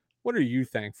crazy, what are you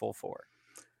thankful for?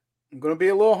 I'm going to be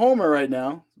a little homer right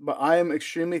now, but I am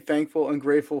extremely thankful and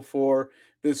grateful for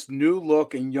this new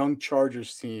look and young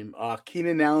Chargers team.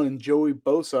 Keenan Allen and Joey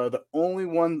Bosa are the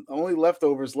only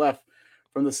leftovers left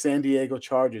from the San Diego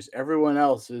Chargers. Everyone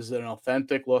else is an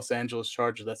authentic Los Angeles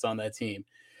Charger that's on that team.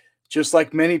 Just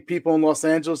like many people in Los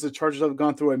Angeles, the Chargers have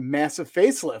gone through a massive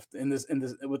facelift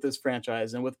with this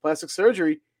franchise, and with plastic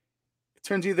surgery, it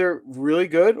turns either really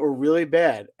good or really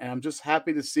bad. And I'm just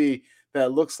happy to see that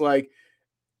it looks like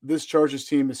this Chargers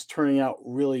team is turning out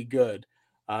really good.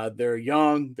 They're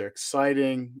young, they're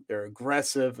exciting, they're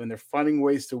aggressive, and they're finding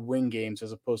ways to win games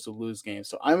as opposed to lose games.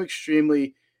 So I'm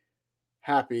extremely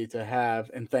happy to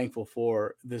have and thankful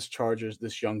for this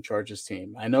young Chargers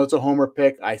team. I know it's a homer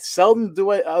pick. I seldom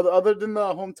do it other than the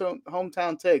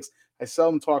hometown takes. I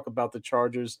seldom talk about the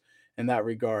Chargers in that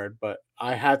regard, but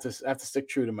I have to stick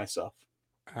true to myself.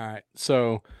 All right.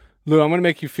 So Lou, I'm going to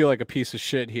make you feel like a piece of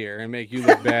shit here and make you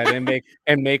look bad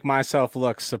and make myself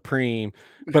look supreme,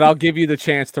 but I'll give you the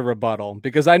chance to rebuttal,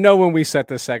 because I know when we set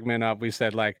this segment up, we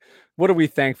said, like, what are we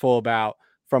thankful about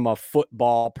from a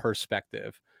football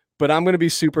perspective? But I'm going to be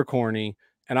super corny,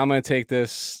 and I'm going to take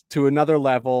this to another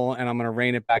level, and I'm going to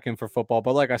rein it back in for football.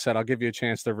 But like I said, I'll give you a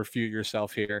chance to refute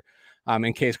yourself here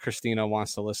in case Christina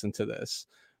wants to listen to this.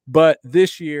 But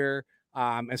this year,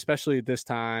 especially at this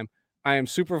time, I am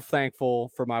super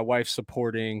thankful for my wife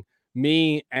supporting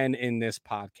me and in this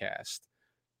podcast.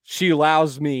 She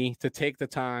allows me to take the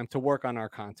time to work on our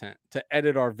content, to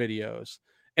edit our videos.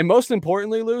 And most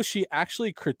importantly, Lou, she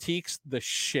actually critiques the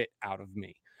shit out of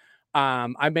me.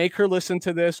 I make her listen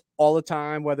to this all the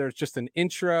time, whether it's just an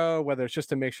intro, whether it's just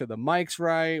to make sure the mic's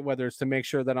right, whether it's to make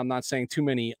sure that I'm not saying too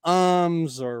many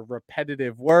or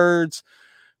repetitive words,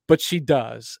 but she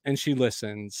does, and she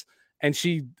listens, and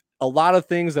a lot of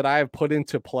things that I have put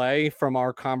into play from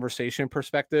our conversation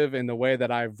perspective and the way that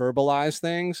I verbalize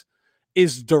things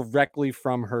is directly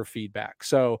from her feedback.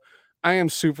 So I am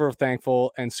super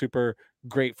thankful and super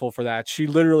grateful for that. She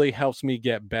literally helps me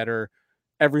get better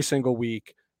every single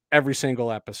week, every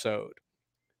single episode.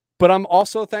 But I'm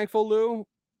also thankful, Lou,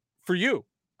 for you.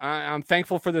 I'm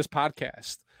thankful for this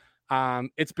podcast.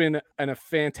 It's been a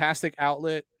fantastic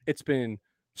outlet. It's been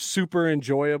super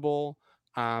enjoyable.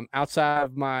 Outside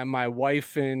of my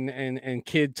wife and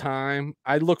kid time,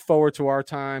 I look forward to our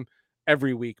time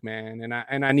every week, man.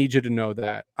 And I need you to know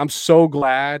that. I'm so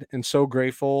glad and so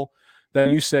grateful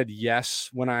that you said yes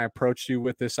when I approached you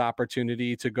with this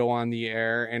opportunity to go on the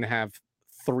air and have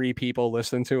 3 people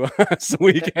listen to us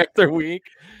week after week.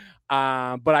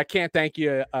 But I can't thank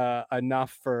you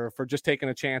enough for just taking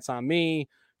a chance on me,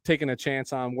 taking a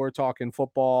chance on We're Talking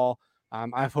Football.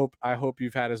 I hope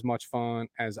you've had as much fun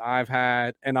as I've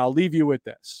had. And I'll leave you with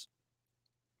this.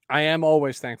 I am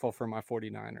always thankful for my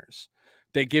 49ers.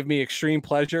 They give me extreme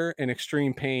pleasure and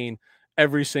extreme pain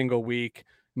every single week.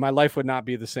 My life would not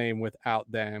be the same without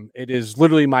them. It is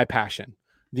literally my passion,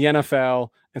 the NFL,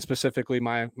 and specifically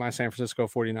my San Francisco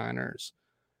 49ers.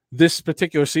 This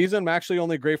particular season, I'm actually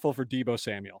only grateful for Deebo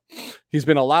Samuel. He's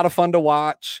been a lot of fun to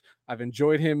watch. I've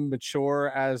enjoyed him mature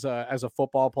as a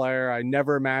football player. I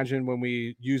never imagined when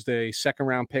we used a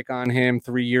second-round pick on him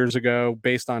 3 years ago,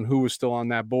 based on who was still on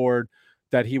that board,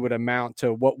 that he would amount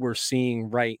to what we're seeing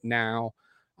right now.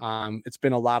 It's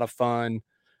been a lot of fun.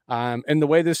 And the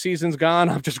way this season's gone,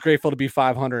 I'm just grateful to be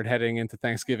 500 heading into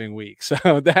Thanksgiving week. So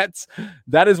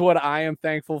that is what I am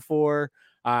thankful for.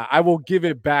 I will give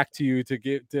it back to you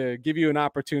to give you an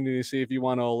opportunity to see if you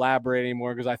want to elaborate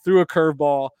anymore, because I threw a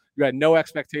curveball. You had no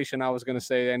expectation I was going to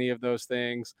say any of those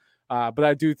things. But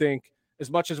I do think,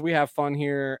 as much as we have fun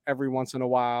here every once in a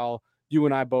while, you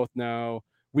and I both know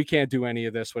we can't do any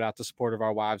of this without the support of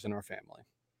our wives and our family.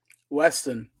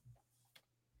 Weston,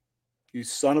 you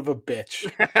son of a bitch.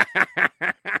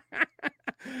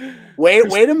 Way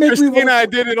to make Christina, me. I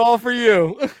did it all for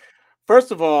you.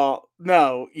 First of all,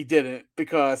 no, you didn't,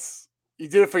 because you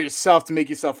did it for yourself to make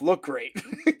yourself look great.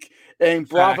 And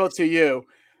bravo to you.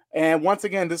 And once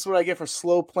again, this is what I get for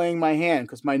slow playing my hand,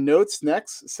 because my notes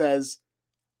next says,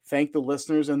 thank the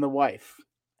listeners and the wife.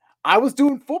 I was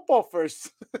doing football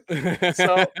first.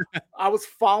 So I was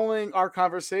following our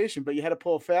conversation, but you had to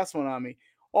pull a fast one on me.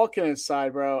 All kidding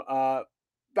aside, bro.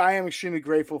 I am extremely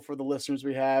grateful for the listeners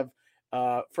we have.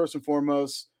 First and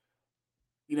foremost,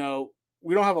 we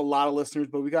don't have a lot of listeners,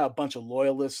 but we got a bunch of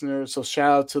loyal listeners. So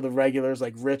shout out to the regulars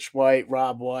like Rich White,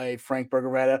 Rob White, Frank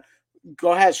Bergaretta.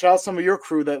 Go ahead, shout out some of your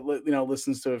crew that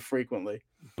listens to it frequently.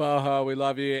 Boho, we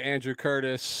love you. Andrew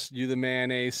Curtis, you the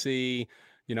man, AC.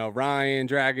 Ryan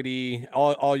Dragedy,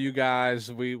 all you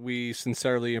guys. We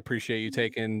sincerely appreciate you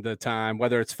taking the time,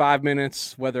 whether it's 5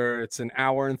 minutes, whether it's an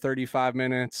hour and 35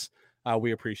 minutes.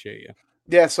 We appreciate you.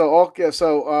 Yeah. So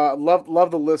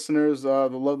love the listeners.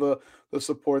 Love the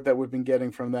support that we've been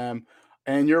getting from them.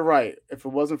 And you're right. If it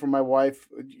wasn't for my wife,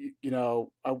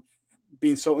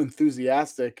 being so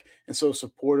enthusiastic and so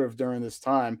supportive during this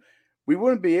time, we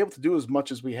wouldn't be able to do as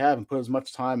much as we have and put as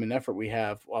much time and effort we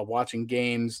have watching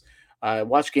games. I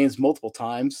watch games multiple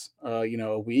times,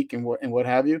 a week and what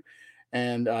have you,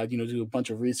 and do a bunch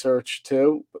of research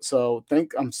too. So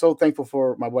I'm so thankful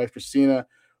for my wife Christina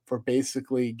for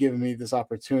basically giving me this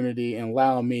opportunity and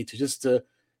allowing me to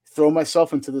throw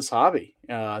myself into this hobby.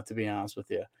 To be honest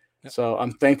with you. Yep. So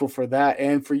I'm thankful for that.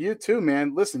 And for you too,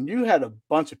 man. Listen, you had a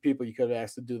bunch of people you could have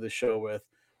asked to do the show with.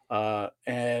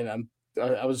 And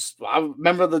I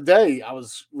remember the day I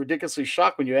was ridiculously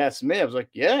shocked when you asked me. I was like,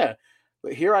 yeah,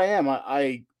 but here I am.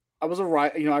 I was a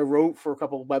writer, I wrote for a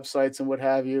couple of websites and what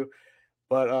have you,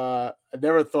 but I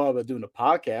never thought about doing a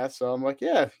podcast. So I'm like,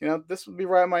 yeah, this would be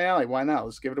right up my alley. Why not?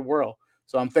 Let's give it a whirl.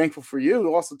 So I'm thankful for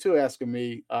you also too, asking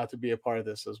me to be a part of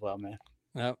this as well, man.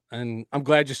 Yep. And I'm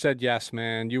glad you said yes,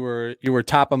 man. You were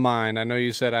top of mind. I know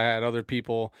you said I had other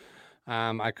people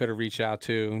I could have reached out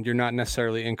to. You're not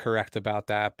necessarily incorrect about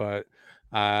that, but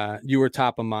you were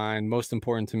top of mind. Most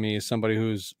important to me is somebody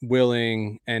who's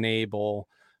willing and able.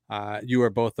 You are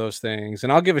both those things.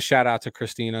 And I'll give a shout out to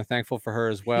Christina. Thankful for her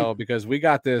as well, because we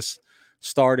got this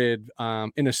started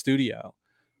in a studio.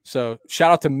 So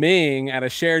shout out to Ming at a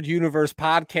Shared Universe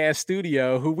podcast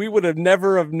studio, who we would have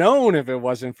never have known if it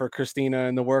wasn't for Christina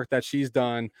and the work that she's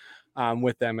done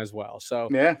with them as well. So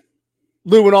yeah,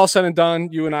 Lou, when all said and done,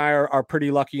 you and I are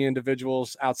pretty lucky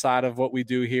individuals outside of what we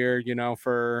do here,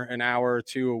 for an hour or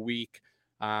two a week.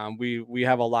 We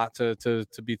have a lot to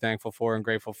be thankful for and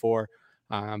grateful for.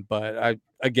 But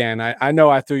I know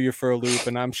I threw you for a loop,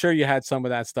 and I'm sure you had some of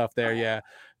that stuff there. Yeah.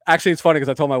 Actually, it's funny because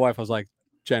I told my wife, I was like,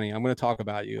 Jenny, I'm going to talk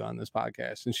about you on this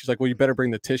podcast. And she's like, well, you better bring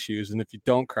the tissues. And if you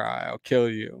don't cry, I'll kill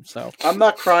you. So I'm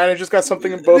not crying. I just got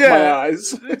something in both my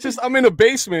eyes. I'm in a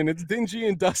basement. It's dingy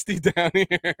and dusty down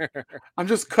here. I'm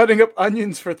just cutting up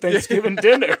onions for Thanksgiving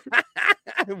dinner.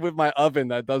 with my oven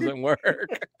that doesn't work.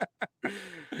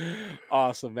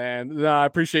 Awesome, man. No, I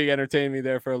appreciate you entertaining me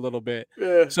there for a little bit.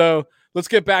 Yeah. So let's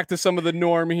get back to some of the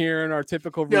norm here in our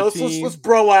typical Yeah, routine. let's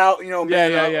bro out, Yeah,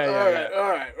 man up. yeah.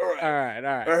 All All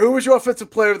right. Who was your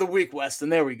offensive player of the week, Weston?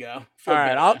 There we go. All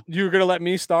right. You're gonna let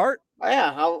me start?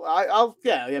 Yeah,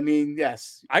 yeah. I mean,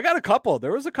 yes. I got a couple.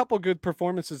 There was a couple good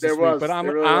performances this There week, was. but I'm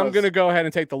There really I'm was. gonna go ahead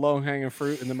and take the low hanging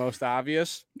fruit and the most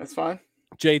obvious. That's fine.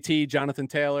 JT, Jonathan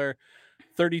Taylor,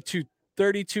 32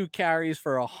 carries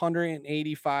for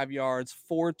 185 yards,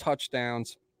 4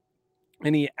 touchdowns,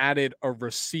 and he added a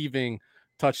receiving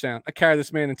touchdown. I carry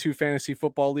this man in 2 fantasy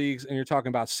football leagues, and you're talking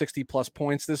about 60 plus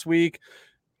points this week.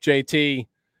 JT,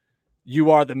 you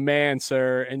are the man,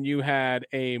 sir, and you had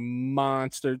a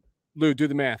monster. Lou, do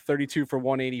the math. 32 for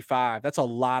 185. That's a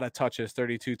lot of touches,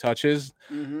 32 touches.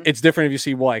 Mm-hmm. It's different if you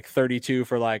see like 32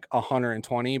 for like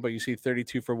 120, but you see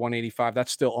 32 for 185.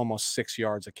 That's still almost 6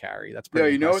 yards a carry. That's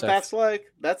pretty you know impressive. what that's like?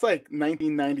 That's like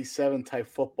 1997 type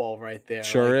football right there.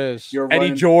 Sure like, is. You're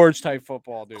Eddie George type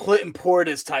football, dude. Clinton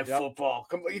Portis type football.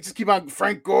 Come on, you just keep on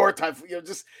Frank Gore type.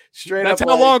 Just straight That's up.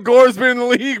 That's how long Gore's been in the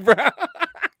league, bro.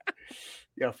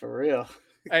 Yeah, for real.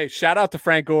 Hey, shout out to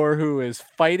Frank Gore, who is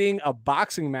fighting a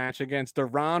boxing match against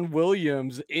Deron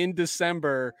Williams in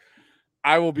December.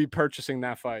 I will be purchasing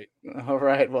that fight. All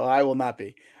right. Well, I will not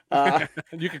be.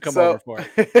 You can come over for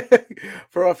it.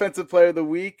 For offensive player of the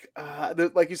week,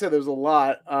 like you said, there's a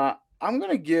lot. I'm going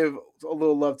to give a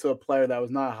little love to a player that was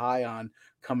not high on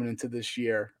coming into this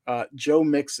year, Joe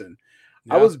Mixon.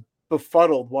 Yeah. I was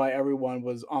befuddled why everyone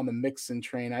was on the Mixon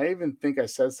train. I even think I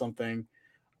said something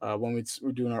when we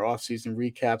were doing our offseason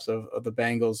recaps of the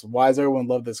Bengals. Why does everyone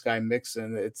love this guy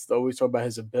Mixon? It's always talk about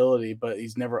his ability, but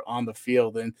he's never on the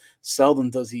field, and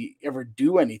seldom does he ever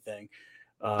do anything.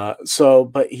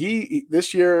 But he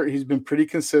this year he's been pretty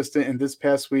consistent. And this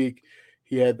past week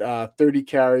he had 30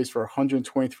 carries for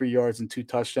 123 yards and 2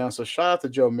 touchdowns. So shout out to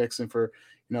Joe Mixon for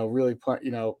really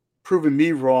proving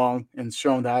me wrong and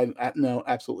showing that I know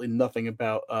absolutely nothing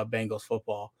about Bengals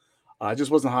football. I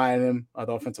just wasn't high on him.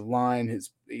 The offensive line,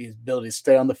 his ability to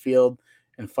stay on the field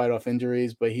and fight off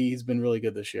injuries, but he's been really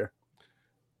good this year.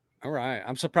 All right.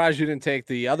 I'm surprised you didn't take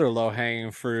the other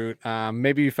low-hanging fruit.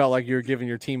 Maybe you felt like you were giving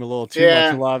your team a little too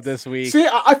much love this week. See,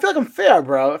 I feel like I'm fair,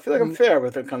 bro. I feel like I'm fair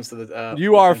when it comes to the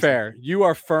you are fair. You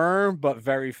are firm, but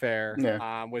very fair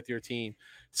with your team.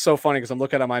 It's so funny because I'm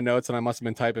looking at my notes, and I must have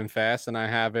been typing fast, and I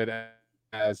have it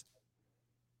as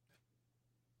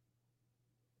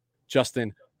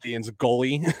Justin Ian's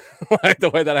goalie, like the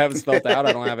way that I have it spelled out.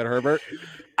 I don't have it Herbert.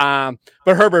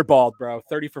 But Herbert balled, bro.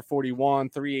 30 for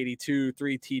 41, 382,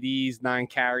 3 TDs, 9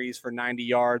 carries for 90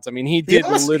 yards. I mean,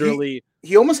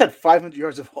 he almost had 500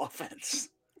 yards of offense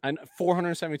and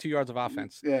 472 yards of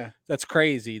offense. Yeah, that's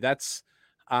crazy. That's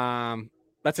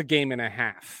a game and a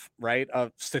half, right?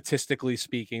 Statistically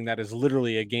speaking, that is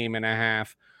literally a game and a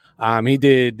half.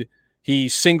 He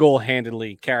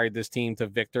single-handedly carried this team to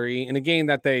victory in a game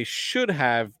that they should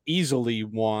have easily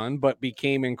won, but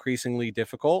became increasingly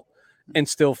difficult and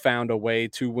still found a way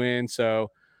to win.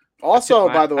 So also,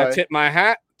 by the way, I tip my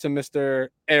hat to Mr.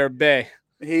 Herbe.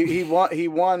 He won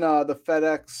the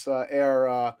FedEx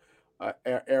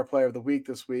Air Player of the Week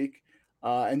this week.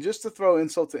 And just to throw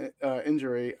insult to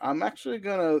injury, I'm actually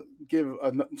going to give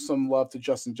some love to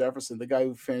Justin Jefferson, the guy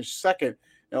who finished second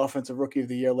in Offensive Rookie of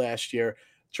the Year last year.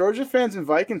 Georgia fans and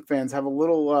Viking fans have a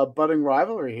little budding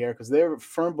rivalry here because they're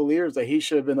firm believers that he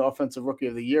should have been the Offensive Rookie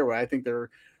of the Year, where I think they're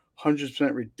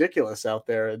 100% ridiculous out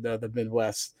there in the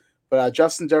Midwest. But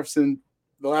Justin Jefferson,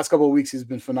 the last couple of weeks, he's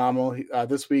been phenomenal.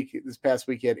 This past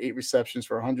week, he had 8 receptions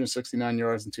for 169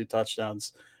 yards and 2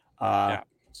 touchdowns.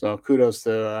 So kudos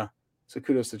to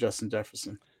Justin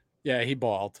Jefferson. Yeah, he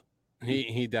balled.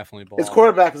 He definitely balled. His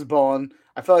quarterback is balling.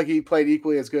 I felt like he played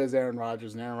equally as good as Aaron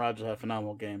Rodgers, and Aaron Rodgers had a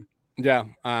phenomenal game. Yeah,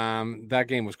 that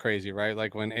game was crazy, right?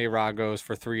 Like when A-Rod goes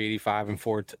for 385 and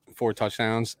four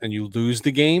touchdowns, and you lose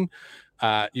the game,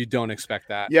 you don't expect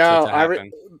that. Yeah, to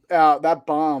happen. That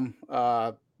bomb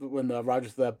when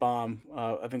Rodgers threw that bomb,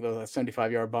 I think it was a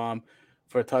 75-yard bomb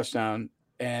for a touchdown,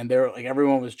 and they were like,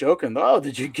 everyone was joking. Oh,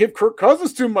 did you give Kirk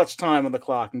Cousins too much time on the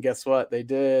clock? And guess what? They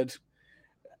did.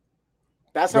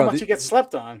 That's how much he gets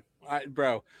slept on,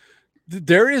 bro.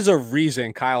 There is a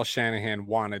reason Kyle Shanahan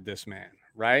wanted this man.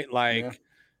 Right? Like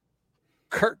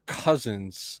Kirk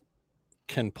Cousins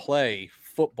can play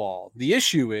football. The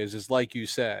issue is like you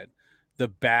said, the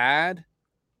bad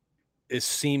is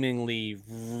seemingly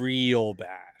real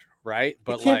bad, right?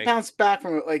 But he can't bounce back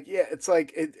from it. Like, it's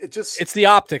like it's the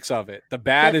optics of it. The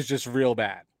bad is just real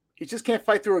bad. He just can't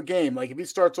fight through a game. Like if he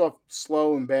starts off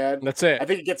slow and bad, that's it. I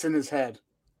think it gets in his head.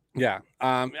 Yeah.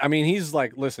 I mean, he's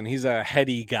like, listen, he's a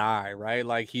heady guy, right?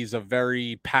 Like he's a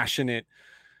very passionate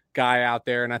guy out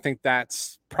there. And I think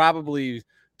that's probably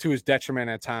to his detriment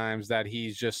at times that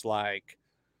he's just like,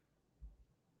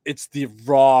 it's the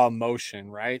raw emotion,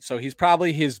 right? So he's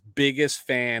probably his biggest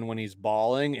fan when he's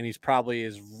balling, and he's probably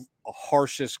his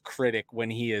harshest critic when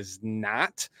he is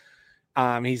not.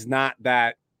 He's not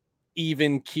that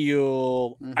even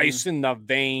keel, Hmm. ice in the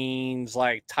veins,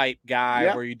 like type guy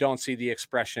Yep. where you don't see the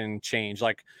expression change.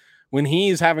 Like when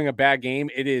he's having a bad game,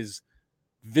 it is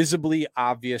visibly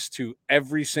obvious to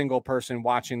every single person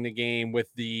watching the game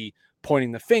with the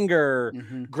pointing the finger,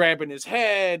 Hmm. grabbing his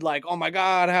head, like, oh my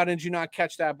God, how did you not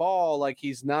catch that ball? Like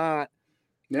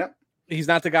Yep. he's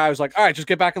not the guy who's like, all right, just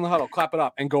get back in the huddle, clap it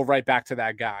up, and go right back to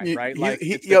that guy, right? Like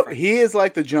it's different. He is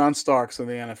like the John Starks of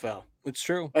the NFL. It's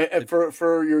true.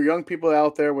 For your young people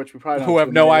out there, which we probably don't Who have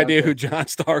have too no many out idea who there, John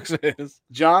Starks is.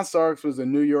 John Starks was a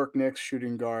New York Knicks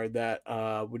shooting guard that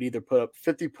would either put up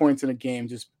 50 points in a game,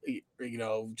 just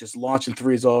launching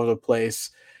threes all over the place,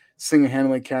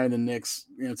 single-handedly carrying the Knicks,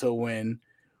 to a win,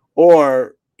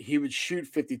 or he would shoot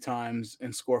 50 times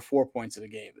and score 4 points in a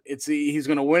game. He's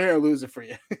going to win it or lose it for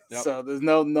you. Yep. So there's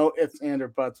no ifs and or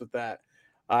buts with that.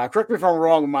 Correct me if I'm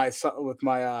wrong with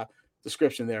my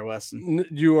description there, Weston.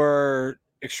 You are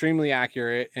extremely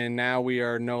accurate, and now we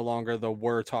are no longer the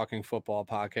We're Talking Football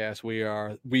podcast.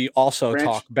 We also talk Branch,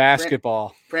 branch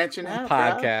basketball branching out, bro.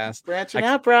 podcast. Branching I,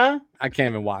 out, bro. I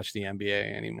can't even watch the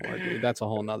NBA anymore, dude. That's a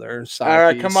whole nother All side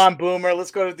right, come piece. on, Boomer.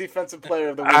 Let's go to defensive player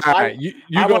of the All week. right, you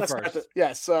I go want to start.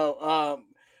 first. So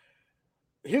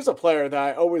here's a player that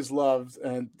I always loved,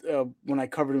 and when I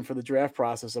covered him for the draft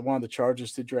process, I wanted the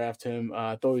Chargers to draft him.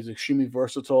 I thought he was extremely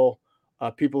versatile.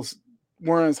 People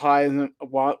weren't as high as him,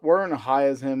 weren't as high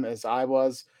as him as I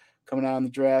was coming out in the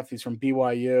draft. He's from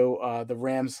BYU. The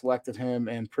Rams selected him,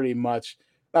 and pretty much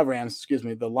not Rams, excuse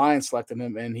me, the Lions selected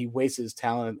him, and he wasted his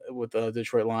talent with the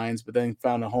Detroit Lions, but then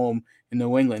found a home in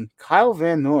New England. Kyle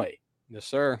Van Noy. Yes,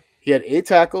 sir. He had 8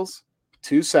 tackles,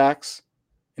 2 sacks,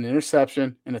 an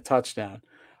interception, and a touchdown.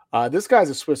 This guy's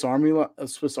a Swiss Army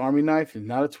knife. He's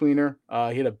not a tweener.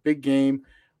 He had a big game,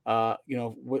 for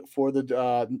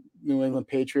the New England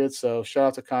Patriots. So shout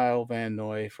out to Kyle Van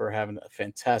Noy for having a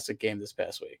fantastic game this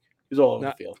past week. He was all over the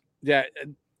No, field. yeah,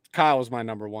 Kyle was my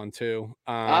number one too.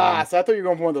 So I thought you were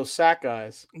going for one of those sack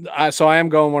guys. So I am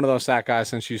going one of those sack guys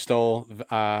since you stole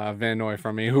Van Noy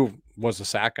from me, who was a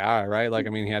sack guy, right? Like, I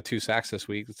mean, he had 2 sacks this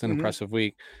week. It's an impressive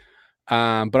week.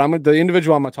 But the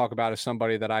individual I'm going to talk about is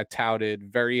somebody that I touted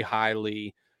very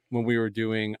highly when we were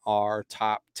doing our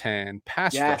top 10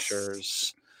 pass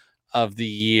rushers of the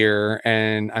year.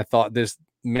 And I thought this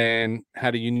man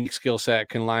had a unique skill set,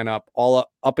 can line up all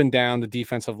up and down the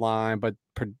defensive line, but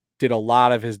did a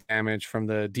lot of his damage from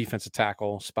the defensive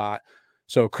tackle spot.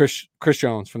 So Chris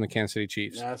Jones from the Kansas City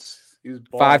Chiefs. Yes, he was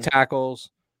 5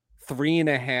 tackles,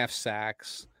 3.5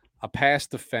 sacks, a pass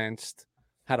defensed,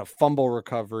 had a fumble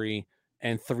recovery,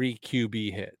 and 3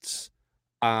 QB hits.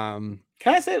 Can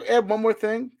I add one more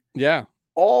thing? Yeah.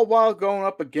 All while going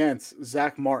up against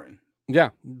Zach Martin. Yeah.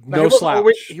 No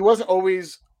slouch. He wasn't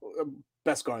always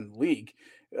best guard in the league.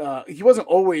 He wasn't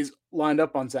always lined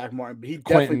up on Zach Martin, but he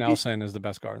definitely. Quentin Nelson is the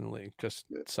best guard in the league. Just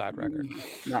side record.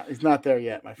 He's not there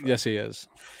yet, my friend. Yes, he is.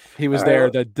 He was there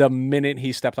the minute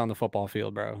he stepped on the football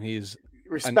field, bro. He's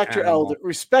respect your elders.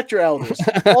 Respect your elders.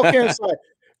 All can aside,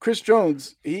 Chris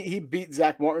Jones, he beat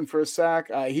Zach Martin for a sack.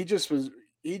 He just was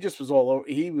all over.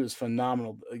 He was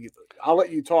phenomenal. I'll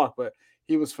let you talk, but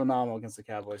he was phenomenal against the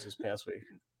Cowboys this past week.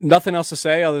 Nothing else to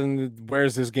say other than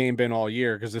where's this game been all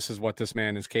year, because this is what this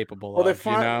man is capable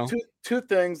of. Two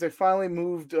things. They finally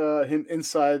moved him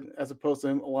inside as opposed to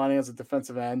him aligning as a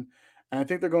defensive end, and I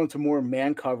think they're going to more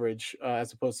man coverage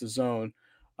as opposed to zone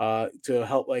to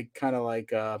help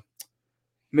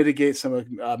mitigate some of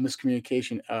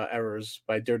miscommunication errors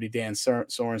by Dirty Dan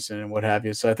Sorensen and what have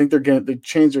you. So I think they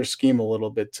change their scheme a little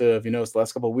bit too. If you notice, the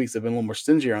last couple of weeks they've been a little more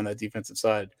stingier on that defensive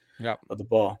side of the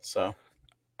ball. So,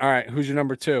 all right, who's your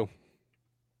number 2?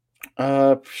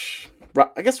 I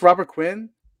guess Robert Quinn.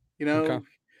 Okay.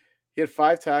 He had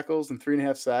 5 tackles and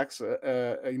 3.5 sacks.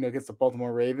 Against the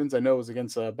Baltimore Ravens. I know it was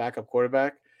against a backup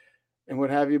quarterback and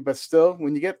what have you, but still,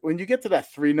 when you get to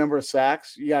that 3 number of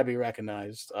sacks, you gotta be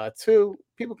recognized. 2,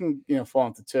 people can fall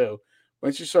into 2.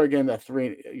 Once you start getting that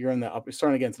 3, you're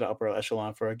starting to get into the upper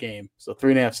echelon for a game. So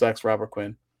 3.5 sacks, Robert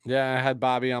Quinn. Yeah, I had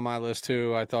Bobby on my list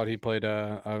too. I thought he played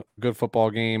a good football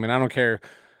game, and I don't care,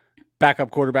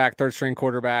 backup quarterback, third string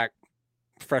quarterback,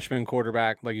 freshman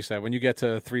quarterback, like you said, when you get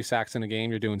to 3 sacks in a game,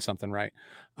 you're doing something right.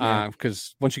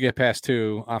 Because once you get past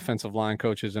 2, offensive line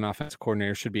coaches and offensive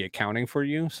coordinators should be accounting for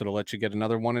you, so to let you get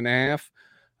another 1.5.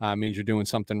 means you're doing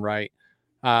something right.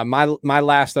 My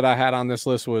last that I had on this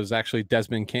list was actually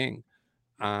Desmond King.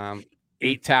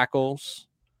 8 tackles,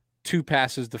 2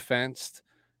 passes defensed,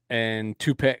 and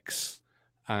 2 picks.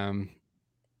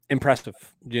 Impressive,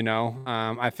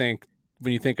 I think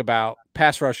when you think about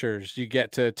pass rushers, you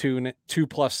get to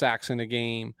 2+ sacks in a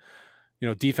game.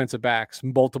 Defensive backs,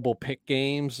 multiple pick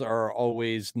games are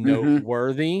always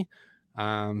noteworthy.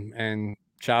 And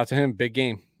shout out to him, big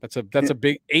game. That's a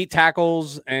big 8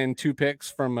 tackles and 2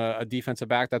 picks from a defensive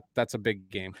back. That's a big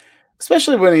game,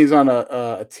 especially when he's on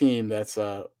a team that's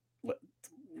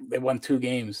they won 2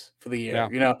 games for the year.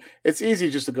 Yeah. It's easy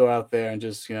just to go out there and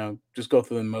just go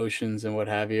through the motions and what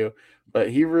have you. But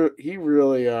he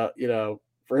really,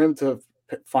 for him to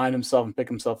find himself and pick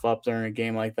himself up during a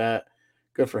game like that,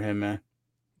 good for him, man.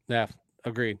 Yeah,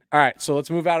 agreed. All right, so let's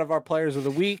move out of our players of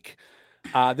the week.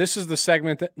 This is the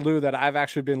segment, Lou, that I've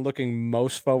actually been looking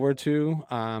most forward to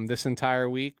this entire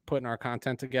week, putting our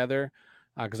content together,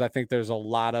 because I think there's a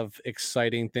lot of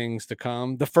exciting things to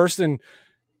come. The first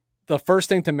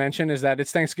thing to mention is that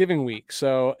it's Thanksgiving week.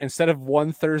 So instead of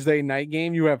one Thursday night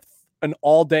game, you have an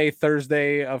all-day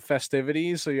Thursday of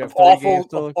festivities. So you have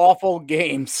awful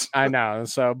games. I know.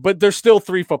 So, but there's still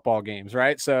 3 football games,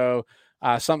 right? So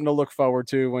something to look forward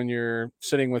to when you're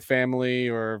sitting with family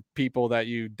or people that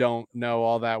you don't know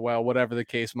all that well, whatever the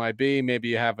case might be. Maybe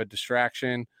you have a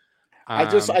distraction.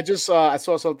 I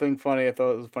saw something funny. I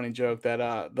thought it was a funny joke that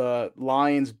the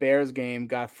Lions Bears game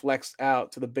got flexed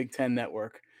out to the Big Ten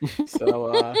Network.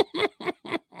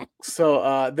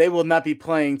 So they will not be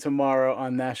playing tomorrow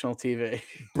on national TV.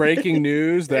 Breaking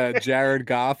news that Jared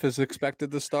Goff is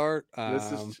expected to start.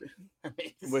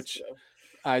 Which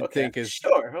I think is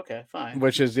sure. Okay, fine.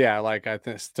 Which is,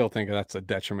 still think that's a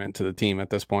detriment to the team at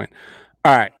this point.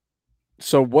 All right.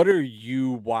 So what are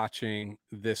you watching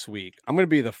this week? I'm going to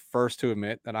be the first to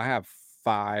admit that I have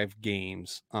 5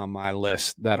 games on my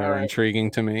list that are intriguing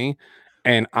to me.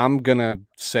 And I'm going to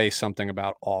say something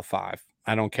about all 5.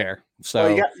 I don't care. So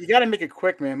you got to make it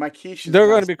quick, man. My quiche is they're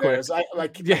going to be quick. My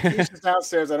quiche is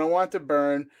downstairs. I don't want it to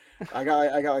burn. I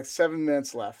got like 7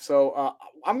 minutes left. So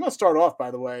I'm going to start off, by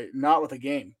the way, not with a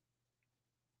game.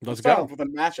 Let's go with a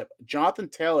matchup. Jonathan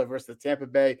Taylor versus the Tampa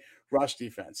Bay rush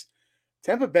defense.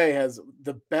 Tampa Bay has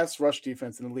the best rush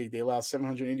defense in the league. They allow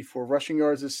 784 rushing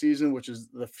yards this season, which is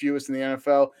the fewest in the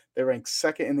NFL. They rank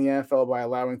 2nd in the NFL by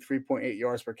allowing 3.8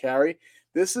 yards per carry.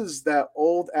 This is that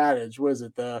old adage. What is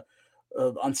it? The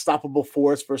unstoppable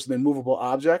force versus the immovable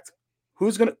object.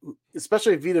 Who's going to,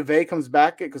 especially if Vita Vea comes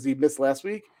back because he missed last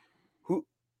week,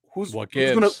 what's going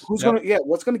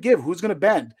to give? Who's going to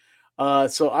bend?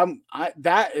 So I'm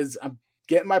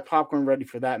getting my popcorn ready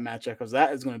for that matchup because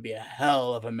that is going to be a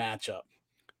hell of a matchup.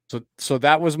 So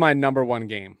that was my number 1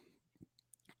 game.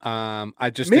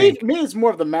 I just think it's more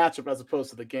of the matchup as opposed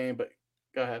to the game, but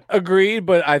go ahead. Agreed,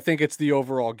 but I think it's the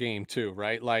overall game too,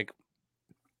 right? Like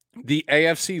the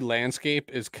AFC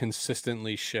landscape is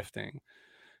consistently shifting.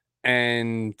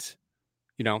 And,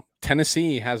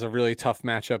 Tennessee has a really tough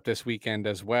matchup this weekend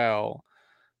as well.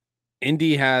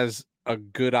 Indy has a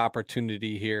good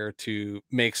opportunity here to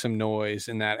make some noise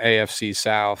in that AFC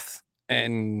South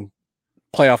and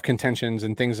playoff contentions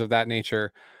and things of that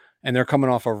nature. And they're coming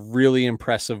off a really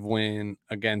impressive win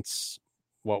against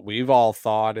what we've all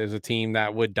thought is a team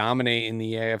that would dominate in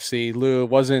the AFC. Lou,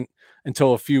 it wasn't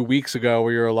until a few weeks ago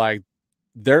where you were like,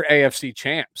 they're AFC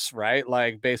champs, right?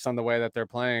 Like based on the way that they're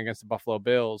playing against the Buffalo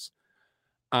Bills.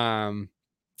 So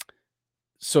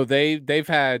they've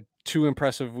had 2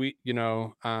 impressive weeks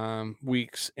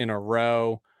in a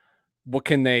row. What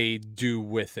can they do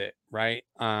with it, right?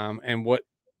 And what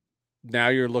now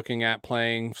you're looking at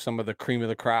playing some of the cream of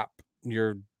the crop.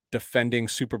 You're defending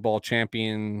Super Bowl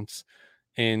champions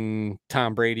in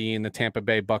Tom Brady and the Tampa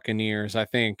Bay Buccaneers. I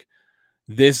think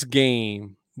this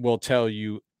game will tell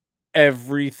you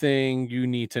everything you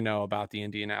need to know about the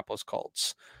Indianapolis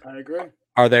Colts. I agree.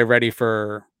 Are they ready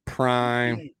for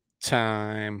prime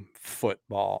time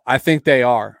football? I think they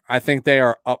are. I think they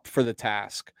are up for the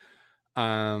task.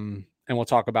 And we'll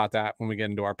talk about that when we get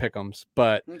into our pick'ems.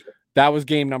 But that was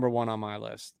game number 1 on my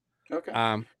list.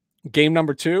 Okay. Game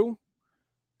number 2,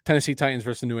 Tennessee Titans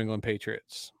versus the New England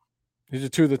Patriots. These are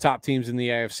 2 of the top teams in the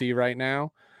AFC right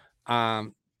now.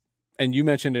 And you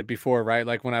mentioned it before, right?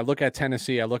 Like when I look at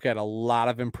Tennessee, I look at a lot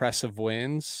of impressive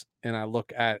wins and I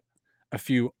look at a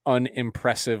few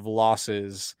unimpressive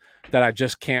losses that I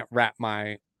just can't wrap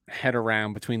my head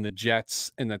around between the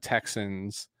Jets and the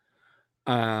Texans.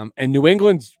 And New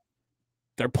England's,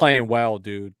 they're playing well,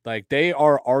 dude. Like they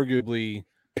are arguably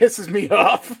pisses me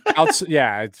off.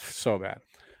 Yeah, it's so bad.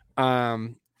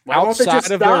 Why won't they just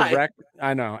die?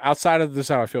 I know. Outside of this, is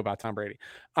how I feel about Tom Brady.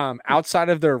 Outside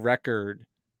of their record,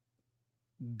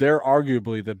 they're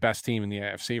arguably the best team in the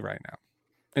AFC right now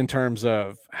in terms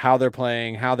of how they're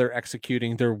playing, how they're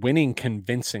executing. They're winning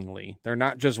convincingly. They're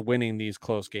not just winning these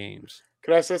close games.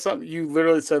 Could I say something? You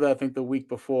literally said that I think the week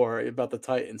before about the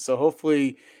Titans. So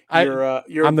hopefully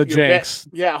you're I'm the jinx.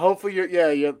 Yeah, hopefully you're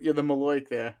the Maloik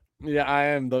there. Yeah, I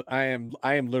am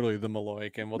literally the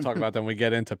Maloik, and we'll talk about that when we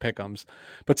get into pick'ems.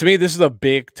 But to me, this is a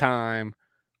big time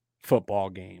football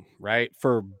game, right?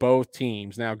 For both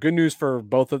teams. Now, good news for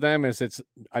both of them is it's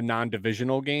a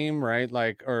non-divisional game, right?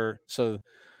 So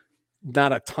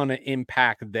not a ton of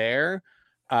impact there.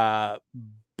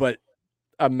 But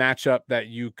a matchup that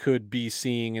you could be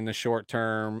seeing in the short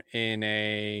term in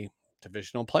a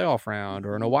divisional playoff round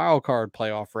or in a wild card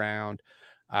playoff round.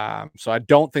 So I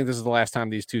don't think this is the last time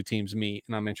these two teams meet,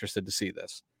 and I'm interested to see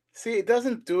this. See, it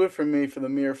doesn't do it for me for the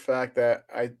mere fact that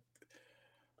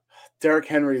Derrick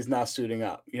Henry is not suiting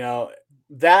up.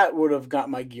 That would have got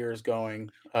my gears going,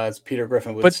 as Peter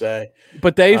Griffin would say.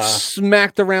 But they've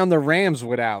smacked around the Rams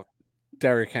without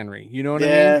Derrick Henry. You know what I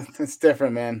mean? Yeah, it's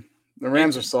different, man. The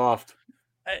Rams are soft.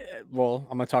 Well,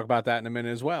 I'm going to talk about that in a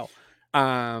minute as well.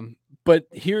 But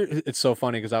here it's so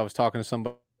funny because I was talking to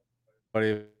somebody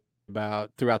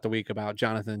about throughout the week about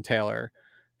Jonathan Taylor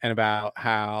and about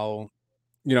how,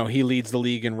 he leads the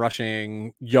league in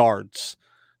rushing yards,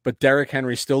 but Derrick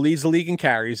Henry still leads the league in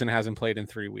carries and hasn't played in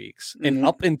 3 weeks. Mm-hmm. And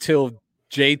up until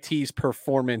JT's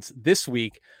performance this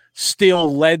week,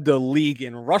 still led the league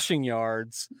in rushing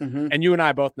yards. Mm-hmm. And you and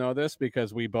I both know this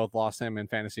because we both lost him in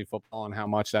fantasy football and how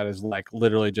much that has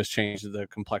literally just changed the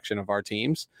complexion of our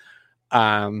teams.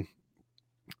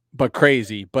 But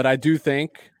crazy. But I do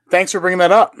think. Thanks for bringing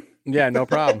that up. Yeah, no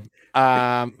problem.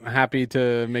 Happy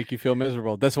to make you feel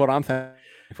miserable. That's what I'm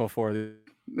thankful for. The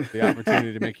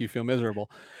opportunity to make you feel miserable.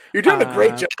 You're doing a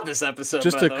great job this episode.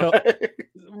 Just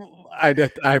I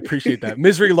appreciate that.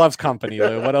 Misery loves company,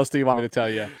 Lou. What else do you want me to tell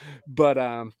you? But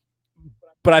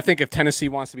I think if Tennessee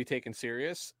wants to be taken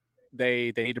serious,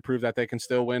 they need to prove that they can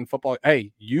still win football.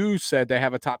 Hey, you said they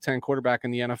have a top 10 quarterback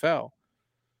in the NFL.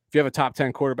 If you have a top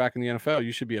 10 quarterback in the NFL,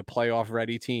 you should be a playoff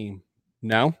ready team.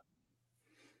 No?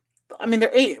 I mean,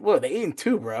 they're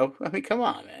 8-2, bro. I mean, come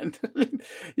on, man.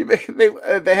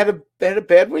 They had a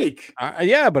bad week.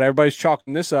 Yeah, but everybody's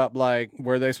chalking this up like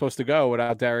where are they supposed to go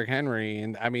without Derrick Henry?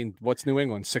 And I mean, what's New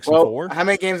England 6-4? How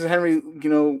many games did Henry,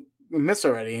 miss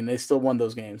already, and they still won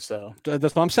those games? So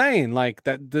that's what I'm saying. Like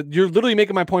that, you're literally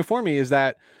making my point for me is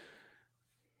that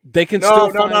they can no.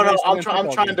 I'm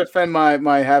trying to defend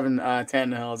my having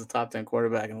Tannehill as a top 10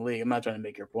 quarterback in the league. I'm not trying to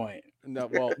make your point. No,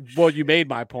 well, you made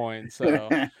my point, so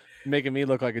making me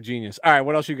look like a genius. All right,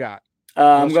 what else you got?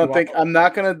 I'm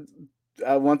not gonna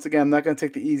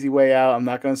take the easy way out. I'm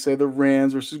not gonna say the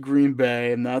Rams versus Green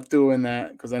Bay. I'm not doing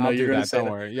that because I know you're gonna say that.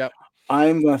 Don't worry. Yep.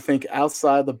 I'm gonna think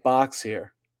outside the box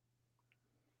here.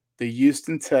 The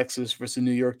Houston Texans versus New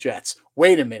York Jets.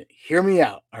 Wait a minute. Hear me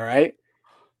out. All right.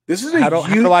 This is how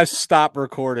do I stop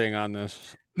recording on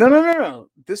this? No.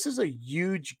 This is a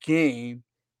huge game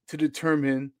to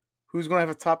determine who's going to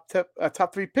have a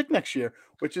top 3 pick next year,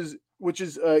 which is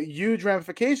a huge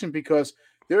ramification because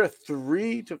there are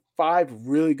 3 to 5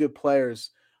 really good players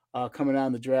coming out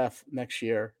in the draft next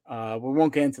year. We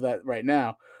won't get into that right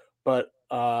now, but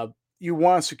you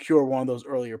want to secure one of those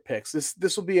earlier picks.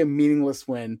 This will be a meaningless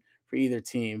win for either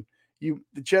team.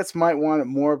 The Jets might want it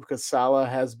more because Salah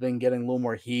has been getting a little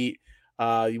more heat.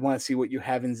 You want to see what you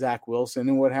have in Zach Wilson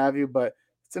and what have you, but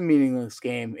it's a meaningless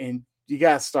game, and you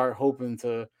got to start hoping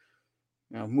to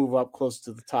move up close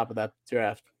to the top of that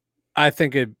draft. I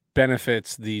think it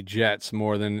benefits the Jets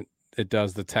more than it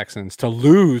does the Texans to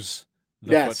lose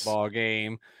the football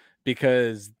game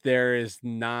because there is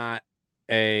not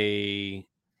in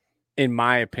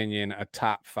my opinion, a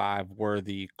top 5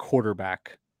 worthy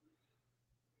quarterback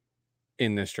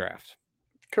in this draft.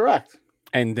 Correct.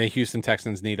 And the Houston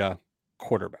Texans need a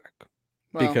quarterback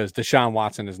because Deshaun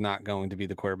Watson is not going to be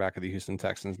the quarterback of the Houston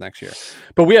Texans next year.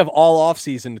 But we have all off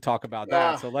season to talk about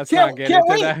that. So let's not get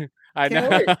into that. I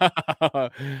know.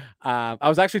 I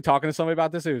was actually talking to somebody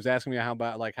about this. He was asking me how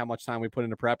much time we put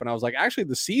into prep. And I was like, actually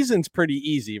the season's pretty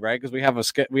easy, right? Because we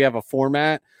have a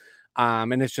format.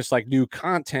 And it's just like new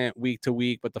content week to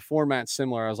week, but the format's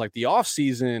similar. I was like, the off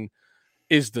season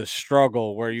is the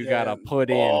struggle where you got to put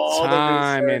in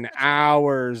time and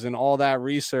hours and all that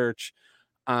research.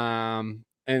 And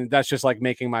that's just like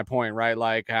making my point, right?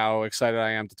 Like how excited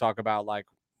I am to talk about like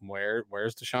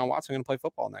where's Deshaun Watson going to play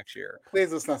football next year?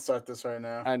 Please let's not start this right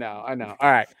now. I know.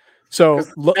 All right. So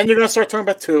and you're going to start talking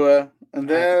about Tua, and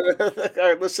then all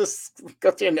right, let's just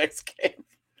go to your next game.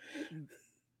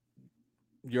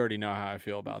 You already know how I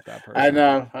feel about that I person.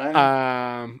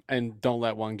 know. And don't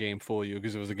let one game fool you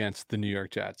because it was against the New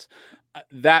York Jets.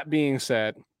 That being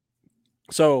said,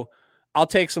 so I'll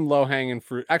take some low hanging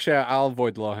fruit. Actually, I'll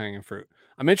avoid the low hanging fruit.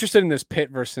 I'm interested in this Pitt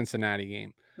versus Cincinnati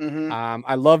game. Mm-hmm.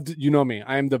 I loved, you know me,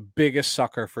 I am the biggest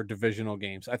sucker for divisional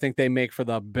games. I think they make for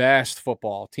the best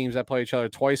football. Teams that play each other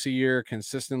twice a year,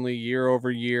 consistently, year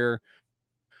over year.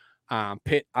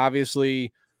 Pitt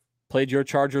obviously played your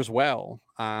Chargers well.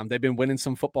 They've been winning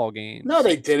some football No, games.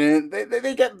 they didn't.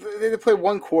 They played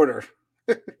one quarter.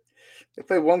 They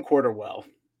played one quarter well.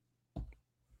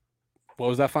 What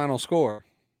was that final score?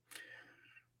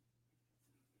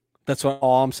 That's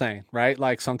all I'm saying, right?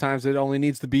 Like sometimes it only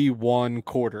needs to be one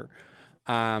quarter.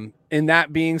 And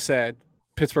that being said,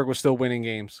 Pittsburgh was still winning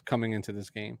games coming into this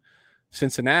game.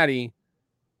 Cincinnati,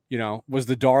 you know, was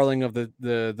the darling of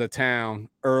the town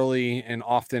early and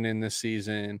often in this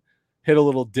season. Hit a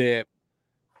little dip,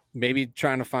 maybe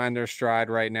trying to find their stride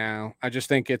right now. I just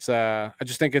think it's going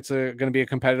to be a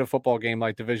competitive football game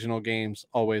like divisional games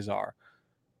always are.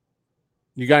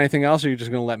 You got anything else, or are you just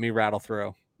going to let me rattle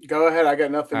through? Go ahead. I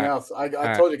got nothing All right. else. I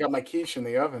All told you I got my quiche in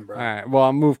the oven, bro. All right. Well,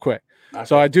 I'll move quick. Okay.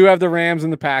 So I do have the Rams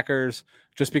and the Packers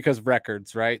just because of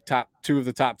records, right? Two of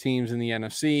the top teams in the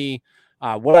NFC.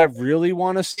 What I really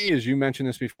want to see is, you mentioned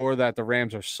this before, that the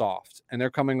Rams are soft and they're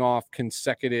coming off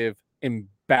consecutive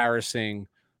embarrassing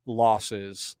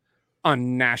losses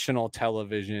on national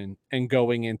television and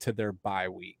going into their bye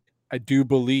week. I do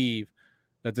believe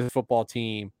that the football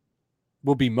team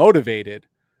will be motivated,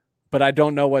 but I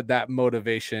don't know what that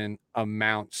motivation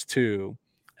amounts to.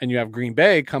 And you have Green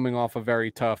Bay coming off a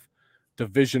very tough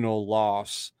divisional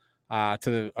loss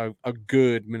to a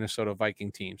good Minnesota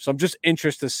Viking team. So I'm just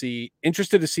interested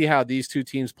to see how these two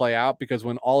teams play out, because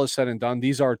when all is said and done,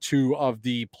 these are two of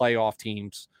the playoff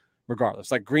teams,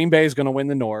 regardless. Like Green Bay is going to win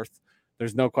the North.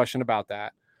 There's no question about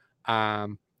that.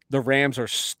 The Rams are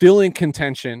still in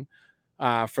contention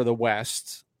for the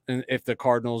West, and if the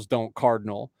Cardinals don't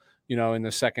cardinal, you know, in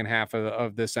the second half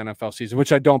of this NFL season,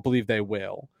 which I don't believe they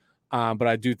will. But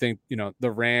I do think, you know,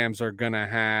 the Rams are going to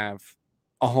have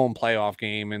a home playoff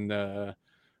game in the,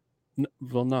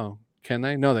 well, no, can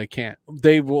they? No, they can't.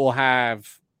 They will have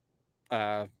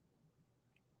a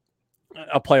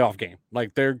playoff game.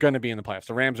 Like they're going to be in the playoffs.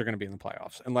 The Rams are going to be in the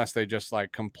playoffs unless they just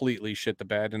like completely shit the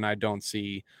bed. And I don't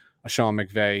see a Sean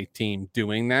McVay team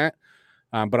doing that.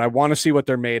 But I want to see what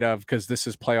they're made of, because this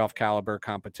is playoff caliber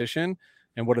competition.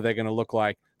 And what are they going to look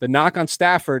like? The knock on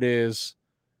Stafford is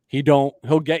he'll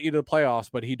get you to the playoffs,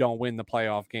 but he don't win the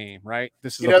playoff game, right?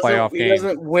 This is a playoff game. He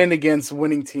doesn't win against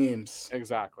winning teams.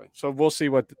 Exactly. So we'll see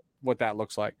what that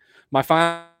looks like. My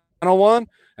final one,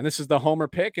 and this is the homer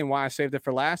pick and why I saved it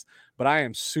for last, but I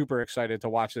am super excited to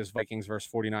watch this Vikings versus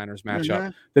 49ers matchup. Mm-hmm.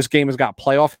 This game has got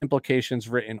playoff implications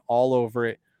written all over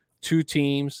it. Two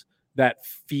teams that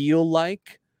feel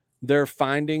like they're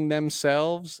finding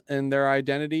themselves and their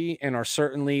identity, and are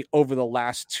certainly, over the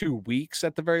last 2 weeks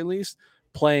at the very least,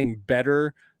 playing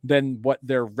better than what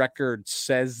their record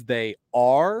says they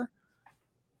are.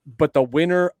 But the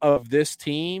winner of this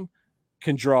team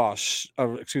can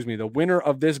the winner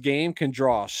of this game can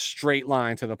draw a straight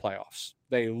line to the playoffs.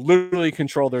 They literally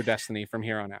control their destiny from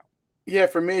here on out. Yeah,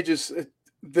 for me, this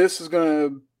is going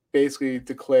to basically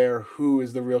declare who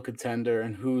is the real contender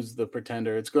and who's the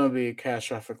pretender. It's going to be a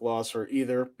catastrophic loss for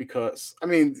either, because, I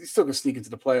mean, you still can sneak into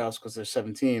the playoffs because there's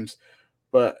 7 teams,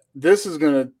 but this is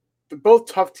going to, they're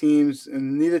both tough teams,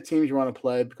 and neither teams you want to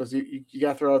play, because you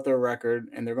got to throw out their record,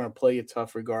 and they're going to play you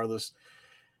tough regardless.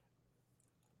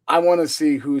 I want to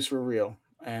see who's for real,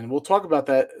 and we'll talk about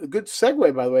that. A good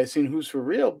segue, by the way, seeing who's for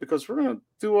real, because we're going to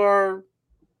do our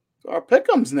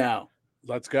pick'ems now.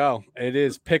 Let's go. It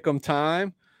is pick'em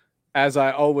time. As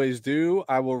I always do,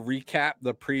 I will recap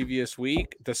the previous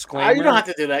week. Disclaimer. You don't have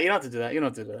to do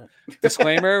that.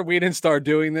 Disclaimer, we didn't start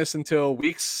doing this until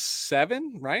week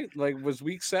 7, right? Like, was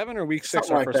week 7 or week 6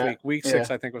 our first week? Week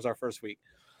 6, I think, was our first week.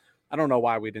 I don't know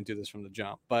why we didn't do this from the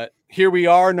jump, but here we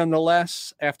are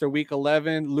nonetheless after week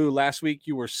 11. Lou, last week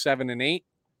you were 7-8.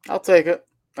 I'll take it.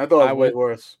 I thought it was way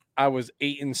worse. I was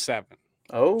 8-7.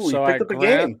 Oh, so you picked up a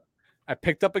game. I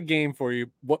picked up a game for you.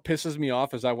 What pisses me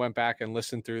off is I went back and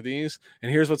listened through these, and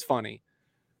here's what's funny.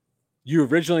 You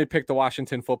originally picked the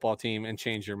Washington football team and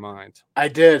changed your mind. I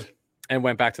did. And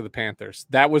went back to the Panthers.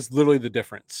 That was literally the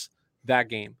difference, that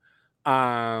game.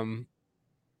 I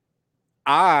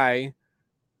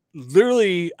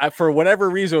literally, for whatever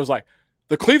reason, was like,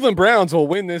 the Cleveland Browns will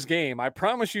win this game. I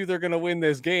promise you they're going to win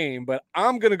this game, but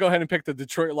I'm going to go ahead and pick the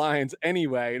Detroit Lions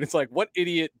anyway. And it's like, what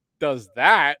idiot does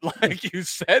that? Like, you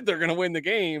said they're going to win the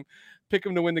game, pick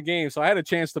them to win the game. So I had a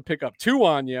chance to pick up 2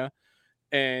 on you,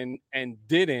 and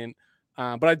didn't.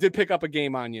 But I did pick up a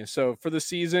game on you. So for the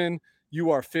season,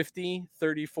 you are 50,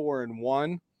 34, and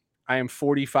 1. I am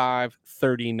 45,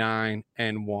 39,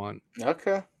 and 1.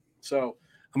 Okay. So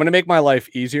I'm going to make my life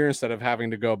easier instead of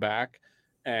having to go back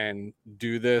and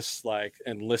do this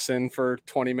and listen for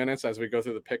 20 minutes as we go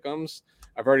through the pick'ems.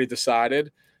 I've already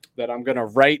decided that I'm going to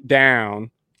write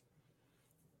down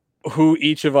who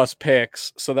each of us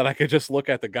picks so that I could just look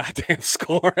at the goddamn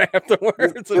score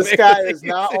afterwards. This guy is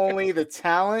not only the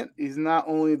talent, he's not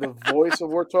only the voice of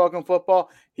We're Talking Football,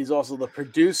 he's also the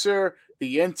producer,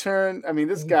 the intern. I mean,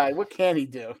 this guy, what can he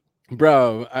do?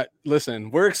 Bro,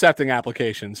 listen, we're accepting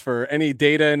applications for any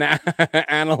data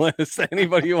analysts,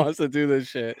 anybody who wants to do this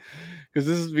shit, because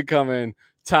this is becoming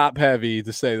top heavy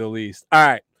to say the least. All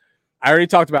right. I already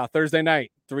talked about Thursday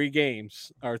night, 3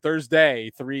 games, or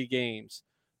Thursday, 3 games.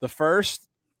 The first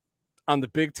on the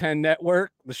Big Ten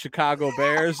Network, the Chicago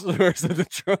Bears versus the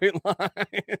Detroit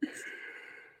Lions.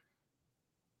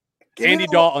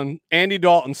 Andy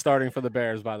Dalton starting for the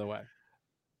Bears, by the way.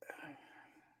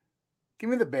 Give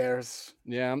me the Bears.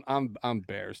 Yeah, I'm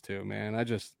Bears too, man.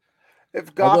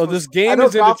 Although this game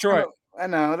is in Detroit. I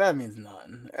know that means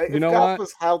nothing. You know what?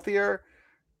 Was healthier,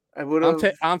 I would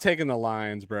have. I'm taking the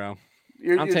Lions, bro.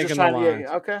 I'm taking the Lions.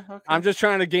 Okay. I'm just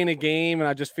trying to gain a game, and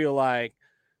I just feel like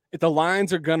if the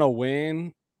Lions are gonna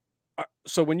win.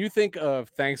 So when you think of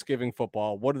Thanksgiving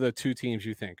football, what are the 2 teams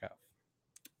you think of?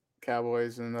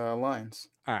 Cowboys and Lions.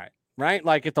 All right, right?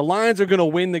 Like if the Lions are gonna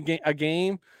win a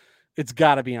game, it's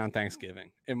got to be on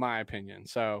Thanksgiving, in my opinion.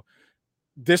 So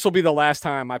this will be the last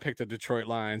time I pick the Detroit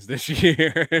Lions this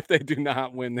year if they do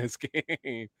not win this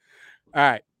game. All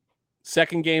right,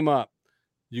 second game up.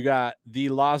 You got the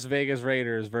Las Vegas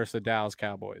Raiders versus the Dallas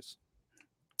Cowboys.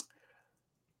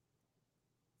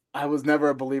 I was never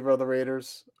a believer of the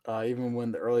Raiders, even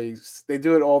when they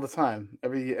do it all the time,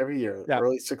 every year. Yeah.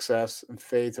 Early success and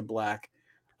fade to black.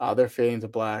 They're fading to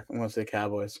black. I'm going to say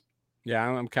Cowboys. Yeah,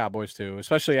 I'm Cowboys too,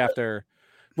 especially after.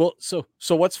 Well, so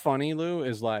what's funny, Lou,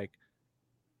 is like,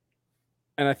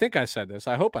 and I think I said this.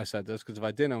 I hope I said this because if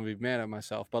I didn't, I'll be mad at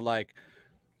myself. But like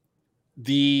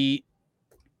the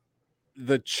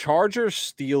Chargers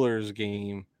Steelers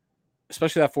game,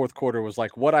 especially that fourth quarter, was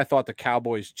like what I thought the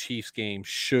Cowboys Chiefs game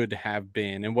should have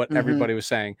been and what everybody was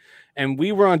saying. And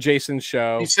we were on Jason's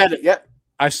show. You said it. Yep.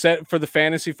 I said for the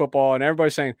fantasy football, and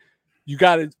everybody's saying you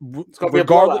got it. It's going to be a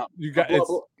blowout. You got a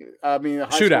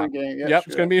shootout. Game. Yep,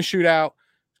 it's going to be a shootout.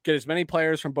 Get as many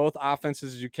players from both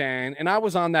offenses as you can. And I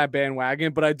was on that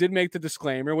bandwagon, but I did make the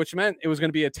disclaimer, which meant it was going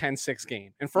to be a 10-6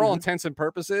 game. And for all intents and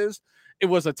purposes, it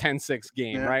was a 10-6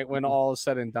 game, right? When all is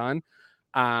said and done.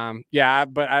 But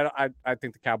I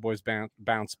think the Cowboys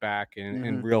bounce back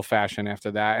in real fashion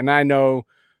after that. And I know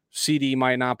CD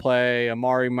might not play.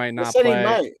 Amari might not play.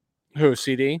 Might. Who,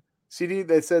 CD? CD,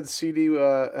 they said CD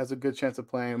has a good chance of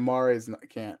playing. Amari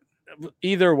can't.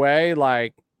 Either way,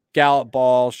 like, Gallup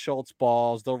balls, Schultz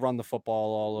balls, they'll run the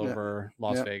football all over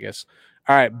Las Vegas.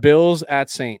 All right, Bills at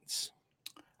Saints.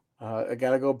 I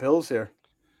got to go Bills here.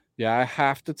 Yeah, I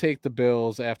have to take the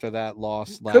Bills after that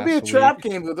loss last week. Could be a trap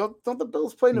game, but don't the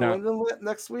Bills play New England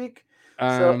next week?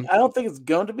 So I don't think it's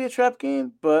going to be a trap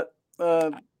game, but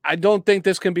I don't think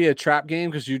this can be a trap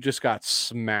game because you just got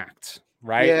smacked,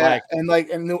 right? Yeah,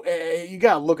 you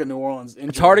got to look at New Orleans.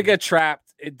 It's hard to get trapped.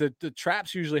 The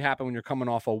traps usually happen when you're coming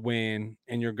off a win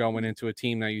and you're going into a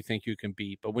team that you think you can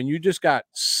beat. But when you just got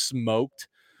smoked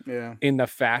in the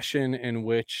fashion in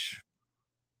which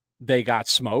they got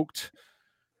smoked,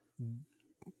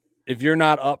 if you're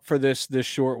not up for this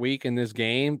short week in this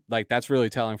game, like that's really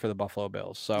telling for the Buffalo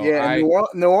Bills. So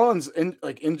New Orleans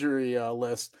injury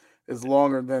list is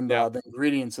longer than the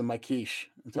ingredients in my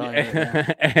quiche. I'm telling you right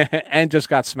now. And just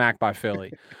got smacked by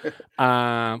Philly,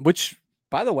 which.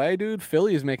 By the way, dude,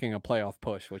 Philly is making a playoff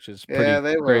push, which is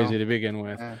pretty crazy to begin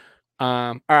with. Yeah.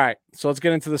 All right, so let's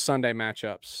get into the Sunday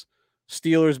matchups.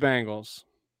 Steelers-Bengals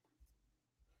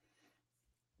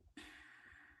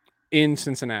in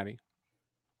Cincinnati.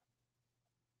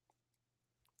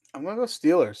 I'm going to go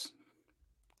Steelers.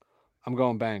 I'm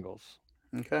going Bengals.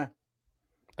 Okay.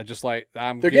 I just like –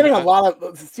 They're getting a lot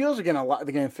of – the Steelers are getting a lot –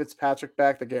 they're getting Fitzpatrick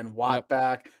back. They're getting Watt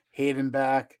back, Hayden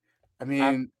back. I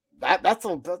mean –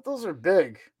 those are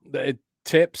big. It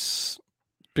tips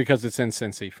because it's in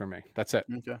Cincy for me. That's it.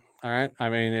 Okay. All right. I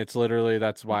mean, it's literally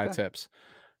that's why it tips.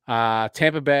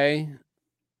 Tampa Bay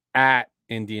at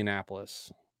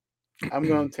Indianapolis. I'm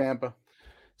going Tampa.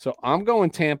 So I'm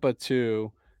going Tampa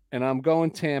too, and I'm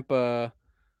going Tampa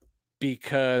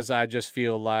because I just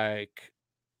feel like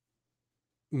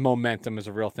momentum is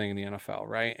a real thing in the NFL,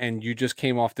 right? And you just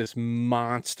came off this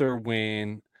monster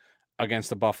win against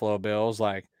the Buffalo Bills,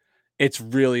 like. it's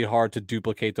really hard to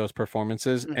duplicate those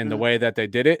performances. And the Mm-hmm. way that they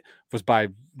did it was by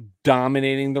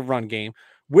dominating the run game,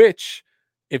 which,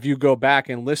 if you go back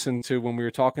and listen to when we were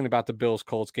talking about the Bills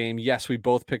Colts game, yes, we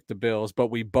both picked the Bills, but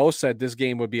we both said this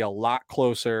game would be a lot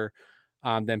closer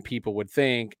than people would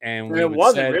think. And And we it would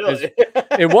wasn't said this, really.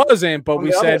 it wasn't, but I'll we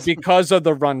be said honest. because of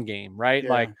the run game, right? Yeah.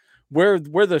 Like where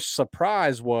the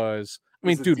surprise was. I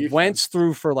mean, The dude, defense. Wentz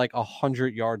threw for like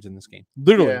 100 yards in this game,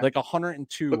 literally Yeah. like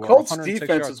 102 The or Colts 106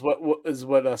 defense yards. is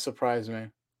what surprised me.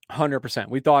 100%.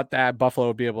 We thought that Buffalo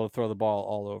would be able to throw the ball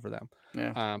all over them,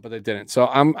 Yeah. but they didn't. So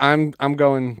I'm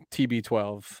going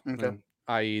TB12, Okay.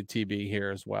 i.e. TB here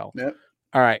as well. Yep.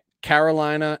 All right,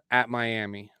 Carolina at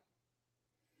Miami.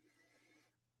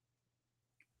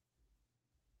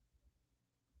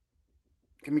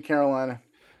 Give me Carolina.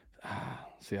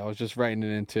 See, I was just writing it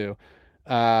in too.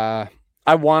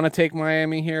 I want to take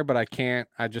Miami here, but I can't.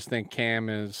 I just think Cam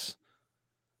is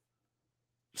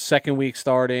second week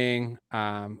starting.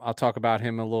 I'll talk about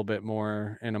him a little bit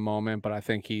more in a moment, but I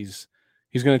think he's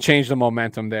going to change the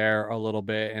momentum there a little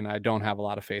bit, and I don't have a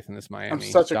lot of faith in this Miami. I'm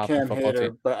such a Dolphin Cam football hater,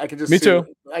 team. but I can just Me see, too.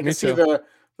 I Me can see too. the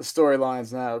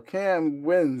storylines now. Cam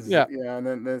wins. Yeah. And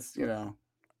then this, All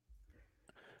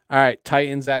right,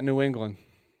 Titans at New England.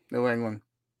 New England.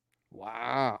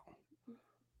 Wow.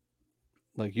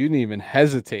 Like you didn't even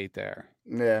hesitate there.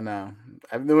 Yeah, no.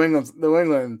 New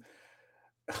England.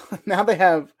 Now they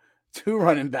have two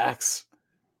running backs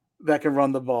that can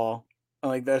run the ball.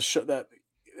 Like that,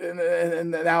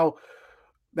 and now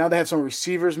they have some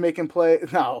receivers making play.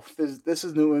 No, this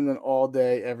is New England all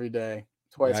day, every day,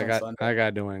 twice on Sunday. I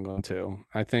got New England too.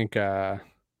 I think I'm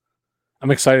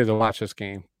excited to watch this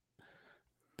game,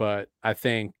 but I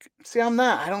think. See, I'm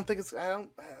not. I don't think it's. I don't.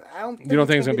 You don't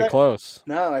think it's gonna be close?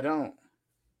 No, I don't.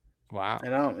 Wow. I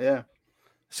don't. Yeah.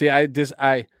 See,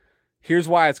 here's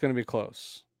why it's gonna be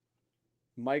close.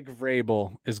 Mike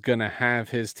Vrabel is gonna have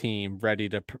his team ready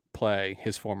to play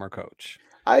his former coach.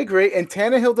 I agree, and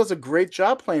Tannehill does a great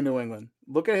job playing New England.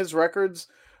 Look at his records.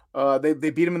 They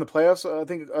beat him in the playoffs. I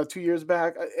think 2 years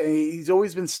back. And he's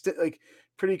always been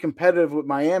pretty competitive with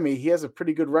Miami. He has a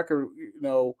pretty good record.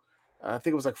 I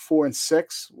think it was like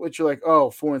 4-6, which you're like,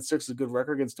 4-6 is a good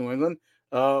record against New England.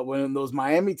 When those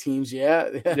Miami teams,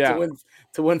 to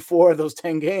win 4 of those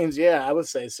 10 games, I would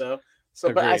say so. So,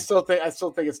 agreed. But I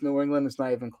still think it's New England. It's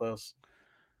not even close.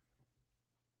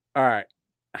 All right,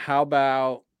 how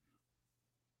about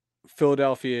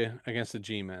Philadelphia against the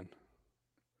G-Men?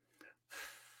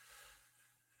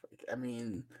 I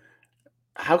mean,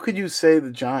 how could you say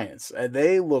the Giants?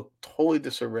 They look totally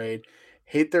disarrayed.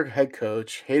 Hate their head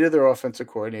coach. Hated their offensive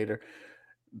coordinator.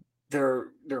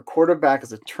 Their quarterback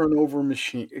is a turnover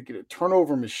machine.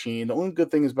 The only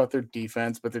good thing is about their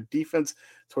defense, but their defense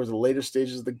towards the later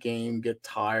stages of the game get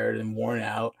tired and worn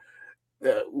out.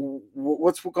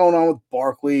 What's going on with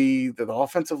Barkley? The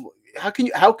offensive. How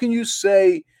can you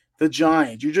say the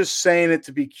Giants? You're just saying it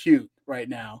to be cute right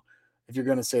now. If you're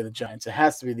going to say the Giants, it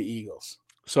has to be the Eagles.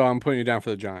 So I'm putting you down for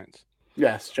the Giants.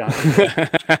 Yes, Giants.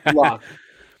 Lock.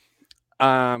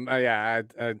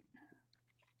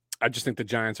 I just think the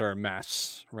Giants are a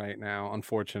mess right now,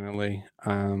 unfortunately.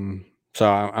 So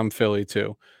I'm Philly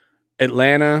too.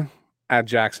 Atlanta at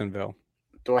Jacksonville.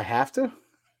 Do I have to?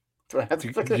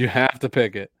 Pick it? You have to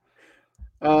pick it.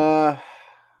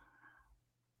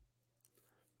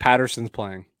 Patterson's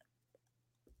playing.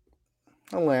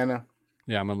 Atlanta.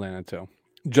 Yeah, I'm Atlanta too.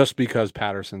 Just because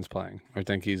Patterson's playing, I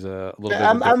think he's a little bit.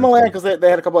 I'm Atlanta because they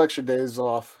had a couple extra days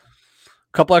off.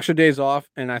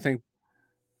 And I think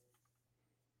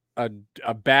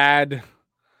a bad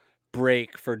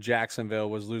break for Jacksonville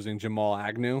was losing Jamal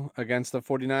Agnew against the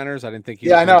 49ers. I didn't think he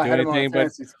was going to do anything,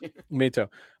 but me too.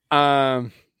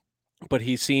 But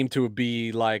he seemed to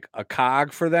be like a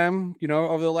cog for them,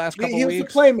 over the last couple of weeks. He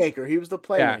was the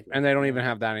playmaker. Yeah, and they don't even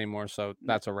have that anymore, so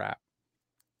that's a wrap.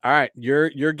 All right,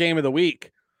 your game of the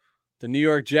week, the New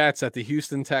York Jets at the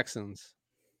Houston Texans.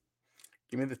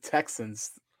 Give me the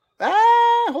Texans.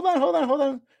 Hold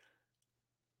on.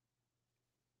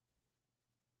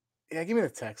 Yeah, give me the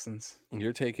Texans.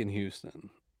 You're taking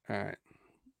Houston. All right.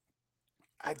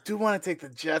 I do want to take the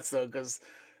Jets, though, because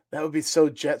that would be so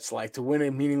Jets-like to win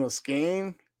a meaningless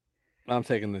game. I'm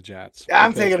taking the Jets.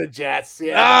 I'm taking the Jets.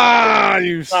 Yeah.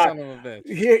 You son of a bitch.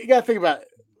 Here, you got to think about it.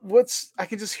 I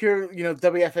can just hear,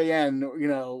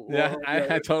 WFAN, Yeah,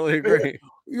 I totally agree.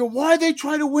 Why they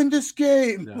try to win this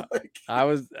game? Yeah. I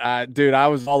was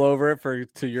all over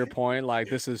it to your point.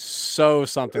 Like, this is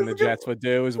something the Jets would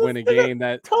do is win a game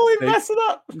that totally mess it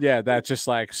up. Yeah, that's just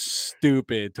like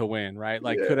stupid to win, right?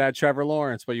 Like, could have Trevor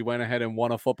Lawrence, but you went ahead and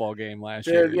won a football game last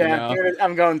year. Yeah,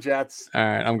 I'm going Jets. All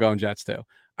right, I'm going Jets too.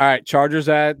 All right, Chargers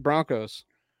at Broncos.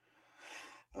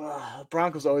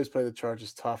 Broncos always play the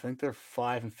Chargers tough. I think they're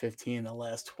 5-15 in the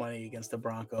last 20 against the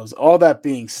Broncos. All that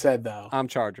being said, though, I'm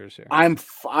Chargers here. I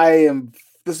am.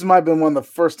 This might have been one of the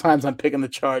first times I'm picking the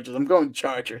Chargers. I'm going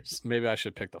Chargers. Maybe I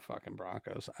should pick the fucking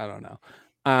Broncos. I don't know.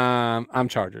 I'm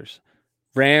Chargers.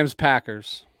 Rams,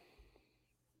 Packers.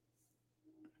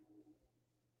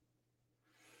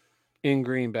 In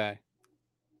Green Bay.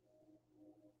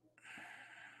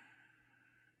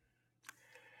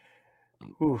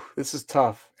 Ooh, this is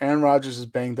tough. Aaron Rodgers is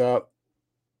banged up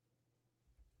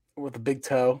with a big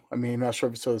toe. I mean, I'm not sure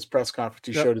if you saw this press conference.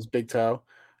 He showed his big toe.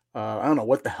 I don't know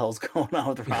what the hell's going on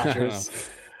with Rodgers.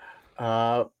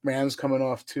 Rams coming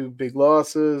off 2 big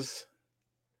losses.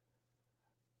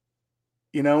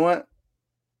 You know what?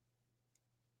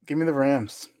 Give me the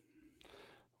Rams.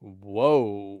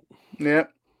 Whoa.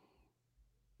 Yep.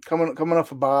 Coming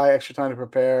off a bye, extra time to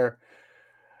prepare.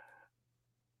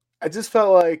 I just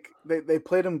felt like they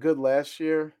played them good last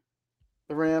year,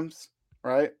 the Rams,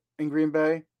 right? In Green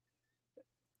Bay.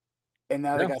 And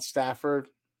now they got Stafford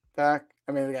back.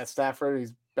 I mean, they got Stafford.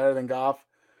 He's better than Goff.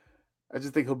 I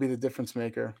just think he'll be the difference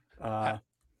maker.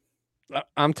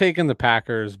 I'm taking the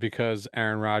Packers because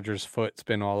Aaron Rodgers' foot's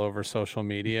been all over social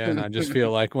media, and I just feel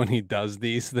like when he does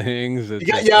these things, it's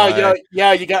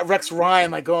you got Rex Ryan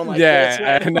like going like this.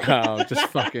 I know, just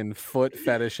fucking foot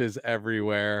fetishes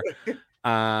everywhere.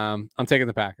 I'm taking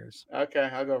the Packers. Okay,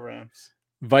 I'll go Rams.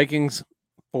 Vikings,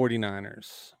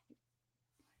 49ers.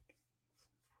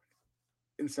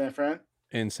 In San Fran?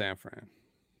 In San Fran.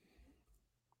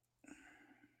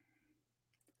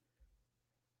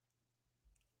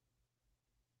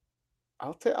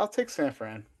 I'll take San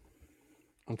Fran.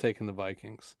 I'm taking the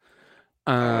Vikings.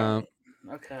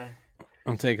 Okay.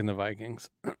 I'm taking the Vikings.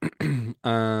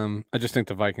 I just think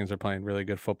the Vikings are playing really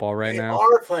good football right now. They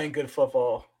are playing good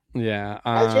football. Yeah.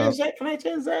 Can I change that? Can I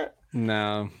change that?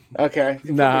 No. Okay.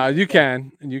 No, you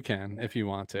can. You can if you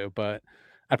want to, but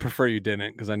I prefer you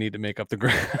didn't because I need to make up the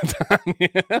ground.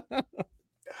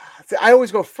 I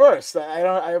always go first.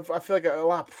 I feel like a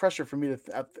lot of pressure for me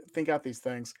to think out these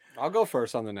things. I'll go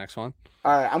first on the next one.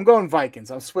 All right, I'm going Vikings.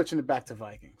 I'm switching it back to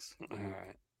Vikings. All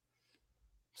right.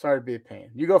 Sorry to be a pain.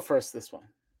 You go first this one.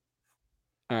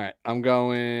 All right, I'm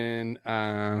going.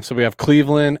 So we have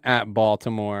Cleveland at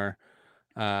Baltimore.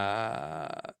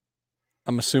 I'm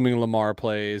assuming Lamar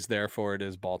plays, therefore it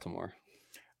is Baltimore.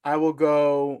 I will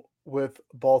go with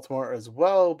Baltimore as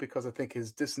well because I think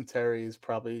his dysentery is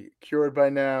probably cured by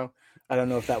now. I don't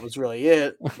know if that was really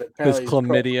it. His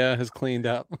chlamydia has cleaned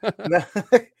up.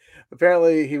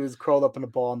 Apparently he was curled up in a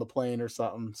ball on the plane or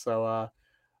something. So I'm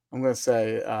going to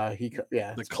say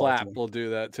the clap Baltimore will do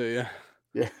that to you.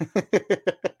 Yeah.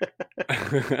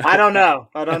 I don't know.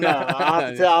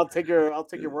 I'll take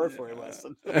your word for it,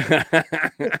 Weston.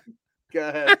 Go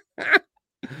ahead.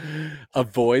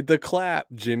 Avoid the clap,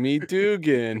 Jimmy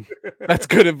Dugan. That's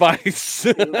good advice.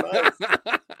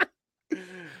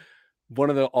 One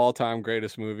of the all-time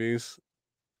greatest movies.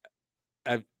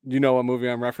 You know what movie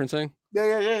I'm referencing?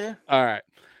 Yeah. All right.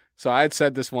 So I had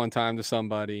said this one time to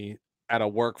somebody at a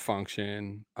work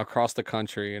function across the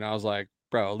country, and I was like,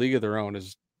 bro, A League of Their Own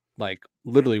is like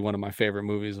literally one of my favorite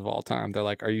movies of all time. They're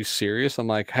like, are you serious? I'm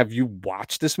like, have you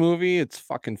watched this movie? It's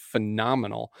fucking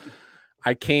phenomenal.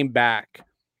 I came back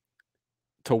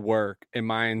to work in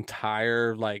my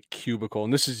entire like cubicle,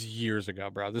 and this is years ago,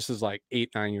 bro. This is like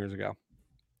 8-9 years ago.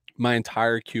 My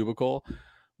entire cubicle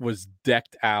was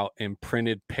decked out in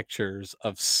printed pictures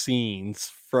of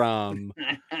scenes from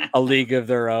A League of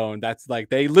Their Own. That's like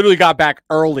they literally got back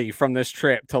early from this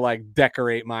trip to like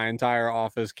decorate my entire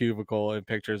office cubicle in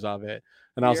pictures of it.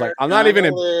 And I was like, I'm not even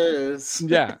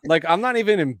I'm not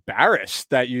even embarrassed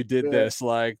that you did this.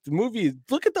 Like the movie,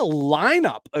 look at the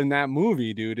lineup in that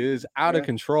movie, dude. It is out of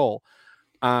control.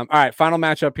 All right, final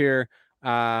matchup here.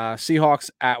 Seahawks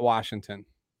at Washington.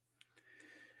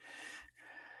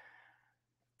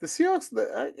 The Seahawks,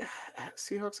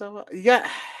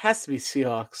 has to be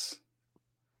Seahawks.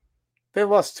 They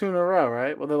lost 2 in a row,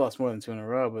 right? Well, they lost more than 2 in a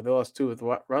row, but they lost 2 with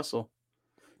Russell.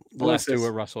 The last 2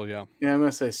 with Russell, yeah. Yeah, I'm going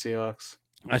to say Seahawks.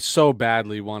 I so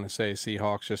badly want to say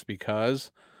Seahawks just because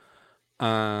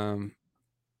this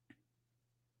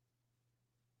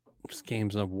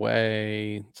game's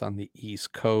away. It's on the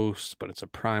East Coast, but it's a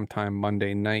primetime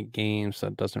Monday night game, so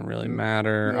it doesn't really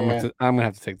matter. Yeah. I'm gonna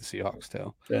have to take the Seahawks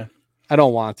too. Yeah. I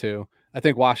don't want to. I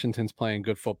think Washington's playing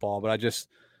good football, but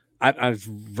I've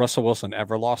Russell Wilson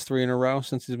ever lost 3 in a row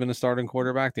since he's been a starting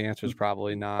quarterback? The answer is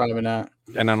probably not. Probably not.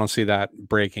 And I don't see that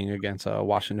breaking against a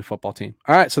Washington football team.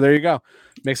 All right, so there you go.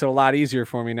 Makes it a lot easier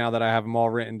for me now that I have them all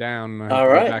written down. All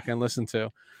right. Go back and listen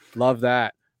to. Love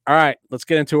that. All right, let's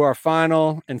get into our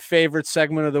final and favorite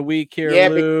segment of the week here, Yeah,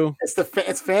 Lou.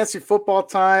 it's fancy football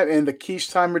time, and the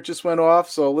quiche timer just went off.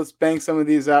 So let's bang some of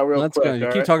these out real Let's go. quick. You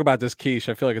All keep right, talking about this quiche.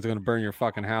 I feel like it's going to burn your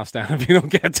fucking house down if you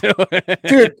don't get to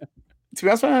dude. it. To be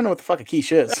honest, I don't know what the fuck a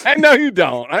quiche is. I know you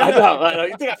don't. I I know. know. I know.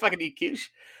 You think I fucking eat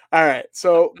quiche? All right.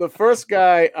 So the first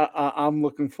guy I'm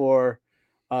looking for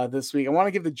this week, I want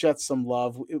to give the Jets some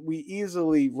love. We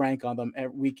easily rank on them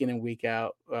week in and week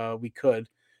out. We could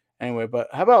anyway, but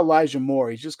how about Elijah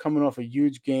Moore? He's just coming off a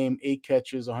huge game, 8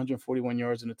 catches, 141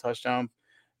 yards, and a touchdown.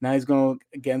 Now he's going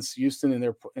against Houston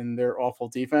in their awful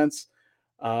defense.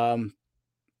 Um,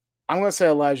 I'm going to say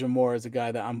Elijah Moore is a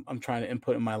guy that I'm trying to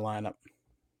input in my lineup.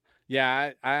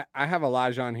 Yeah, I have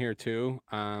Elijah on here too.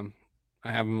 I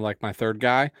have him like my third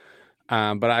guy.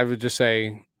 But I would just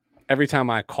say every time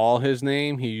I call his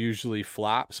name, he usually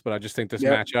flops. But I just think this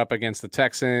Yep, matchup against the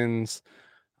Texans,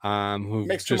 who've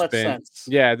makes too just much been, sense.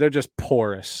 yeah, they're just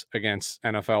porous against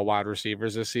NFL wide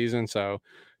receivers this season. So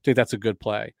I think that's a good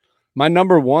play. My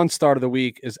number one start of the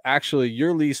week is actually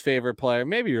your least favorite player,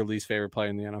 maybe your least favorite player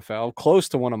in the NFL, close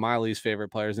to one of my least favorite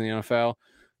players in the NFL,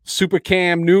 Super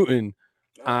Cam Newton.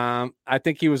 I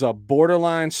think he was a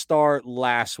borderline start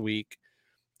last week.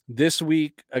 This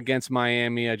week against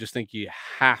Miami, I just think you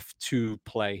have to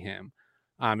play him.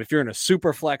 If you're in a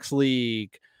super flex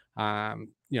league,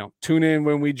 tune in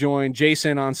when we join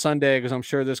Jason on Sunday because I'm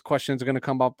sure this question is going to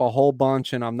come up a whole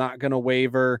bunch, and I'm not going to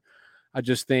waver. I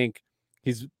just think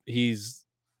he's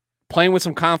playing with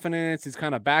some confidence. He's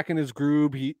kind of back in his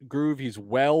groove. He's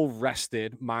well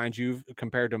rested, mind you,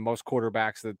 compared to most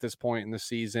quarterbacks at this point in the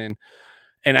season.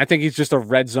 And I think he's just a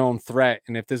red zone threat.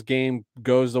 And if this game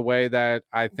goes the way that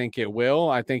I think it will,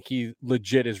 I think he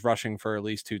legit is rushing for at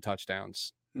least 2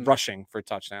 touchdowns. Rushing for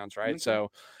touchdowns, right? Okay.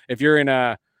 So if you're in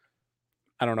I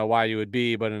don't know why you would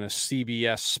be, but in a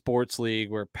CBS sports league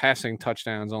where passing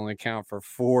touchdowns only count for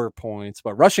 4 points,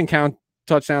 but rushing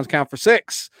touchdowns count for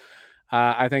 6,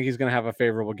 I think he's going to have a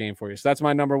favorable game for you. So that's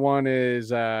my number one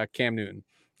is Cam Newton.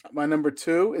 My number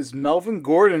 2 is Melvin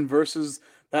Gordon versus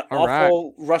that All right.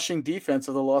 awful rushing defense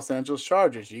of the Los Angeles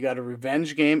Chargers. You got a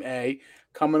revenge game, A,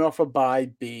 coming off a bye,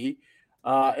 B.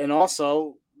 And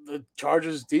also the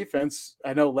Chargers defense,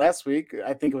 I know last week,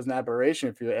 I think it was an aberration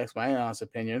if you ask my honest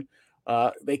opinion.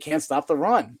 They can't stop the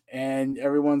run, and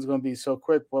everyone's going to be so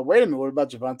quick. Well, wait a minute. What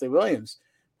about Javonte Williams?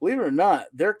 Believe it or not,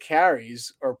 their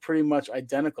carries are pretty much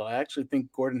identical. I actually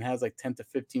think Gordon has like 10 to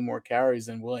 15 more carries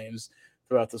than Williams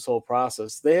throughout this whole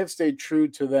process. They have stayed true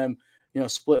to them,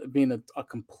 split being a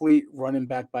complete running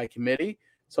back by committee.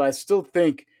 So I still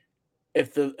think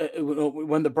if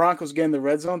when the Broncos get in the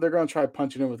red zone, they're going to try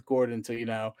punching in with Gordon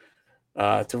to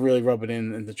really rub it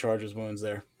in the Chargers' wounds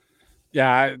there.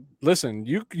 Yeah, listen,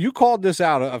 you called this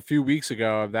out a few weeks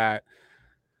ago of that.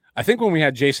 I think when we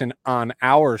had Jason on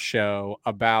our show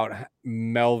about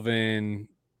Melvin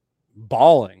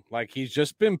balling, like he's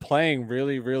just been playing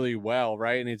really, really well,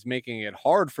 right? And it's making it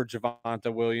hard for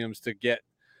Javonte Williams to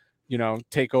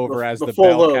take over as the full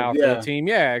bell load, cow for the team.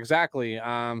 Yeah, exactly.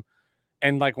 And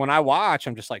like when I watch,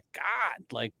 I'm just like, God,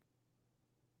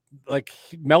 like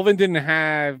Melvin didn't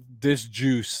have this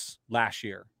juice last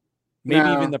year, maybe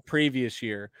even the previous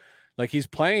year. Like he's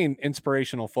playing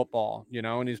inspirational football,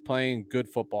 and he's playing good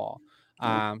football.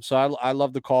 So I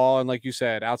love the call. And like you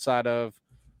said, outside of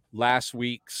last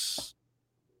week's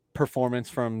performance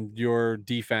from your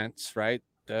defense, right?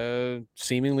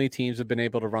 Seemingly teams have been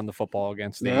able to run the football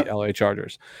against the LA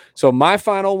Chargers. So my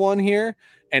final one here,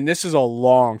 and this is a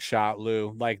long shot,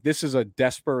 Lou. Like this is a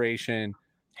desperation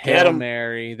Hail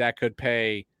Mary that could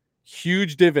pay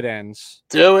huge dividends.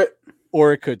 Do it.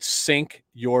 Or it could sink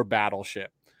your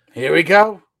battleship. Here we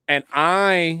go. And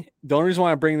the only reason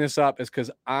why I bring this up is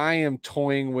because I am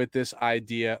toying with this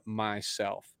idea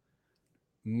myself.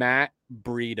 Matt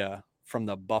Breida from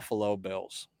the Buffalo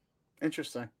Bills.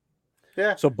 Interesting.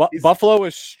 Yeah. So Buffalo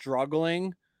is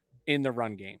struggling in the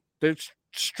run game. They're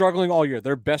struggling all year.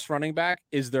 Their best running back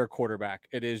is their quarterback.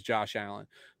 It is Josh Allen.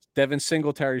 Devin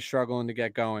Singletary struggling to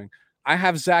get going. I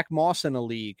have Zach Moss in a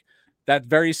league, that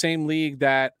very same league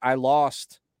that I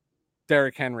lost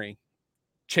Derrick Henry.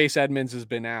 Chase Edmonds has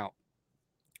been out.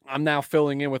 I'm now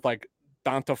filling in with like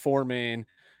Donta Foreman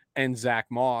and Zach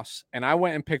Moss. And I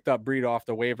went and picked up Breida off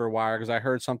the waiver wire because I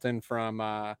heard something from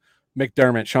Sean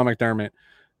McDermott,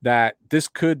 that this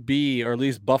could be, or at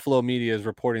least Buffalo media is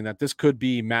reporting that this could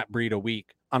be Matt Breida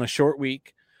week on a short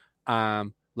week.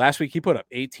 Last week, he put up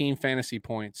 18 fantasy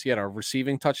points. He had a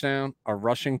receiving touchdown, a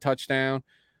rushing touchdown.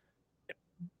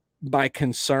 My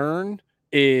concern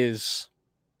is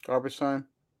garbage time.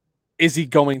 Is he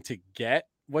going to get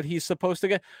what he's supposed to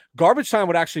get. Garbage time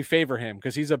would actually favor him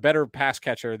because he's a better pass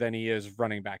catcher than he is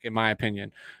running back, in my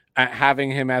opinion.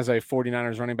 Having him as a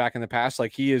 49ers running back in the past,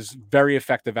 like he is very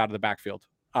effective out of the backfield,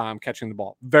 catching the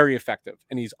ball. Very effective,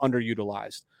 and he's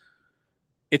underutilized.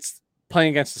 It's playing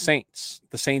against the Saints.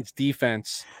 The Saints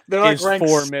defense is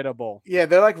formidable. Yeah,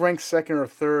 they're like ranked second or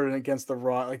third against the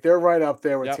run. Like they're right up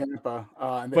there with Tampa.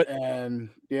 But you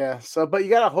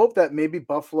gotta hope that maybe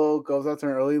Buffalo goes out to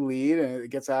an early lead and it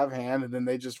gets out of hand, and then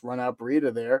they just run out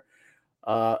Breida there.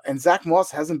 And Zach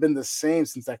Moss hasn't been the same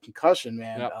since that concussion,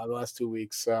 man. The last 2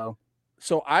 weeks. So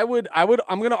I'm going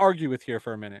to argue with here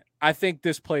for a minute. I think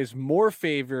this plays more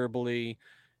favorably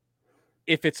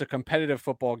if it's a competitive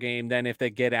football game than if they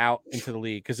get out into the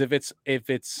lead. Because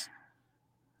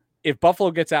if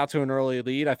Buffalo gets out to an early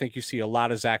lead, I think you see a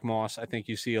lot of Zach Moss. I think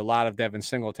you see a lot of Devin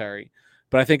Singletary.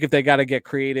 But I think if they got to get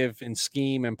creative in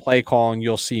scheme and play calling,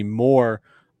 you'll see more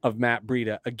of Matt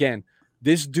Breida. Again,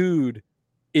 this dude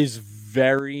is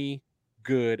very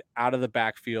good out of the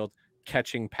backfield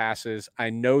catching passes.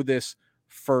 I know this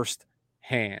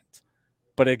firsthand.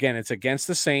 But again, it's against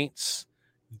the Saints.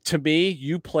 To me,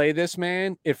 you play this,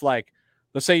 man, if like,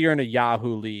 let's say you're in a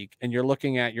Yahoo league and you're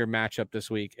looking at your matchup this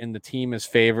week and the team is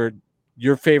favored,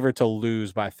 you're favored to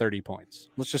lose by 30 points.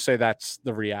 Let's just say that's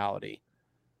the reality.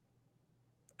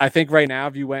 I think right now,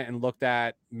 if you went and looked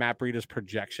at Matt Breida's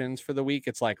projections for the week,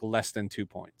 it's like less than 2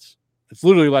 points. It's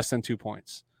literally less than 2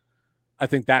 points. I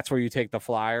think that's where you take the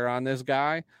flyer on this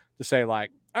guy to say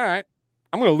like, all right,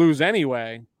 I'm going to lose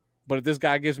anyway. But if this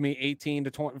guy gives me 18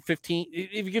 to 20, 15,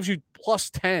 if he gives you plus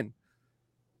 10,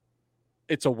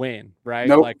 it's a win, right?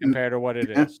 Like compared to what it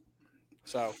is.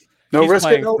 So no risk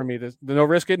it, for me. No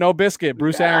risk it, no biscuit.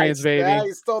 Bruce Arians, baby. Yeah,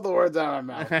 you stole the words out of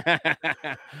my mouth.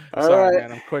 Sorry,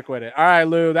 man, I'm quick with it. All right,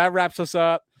 Lou, that wraps us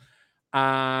up.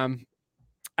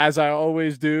 As I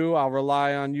always do, I'll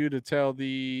rely on you to tell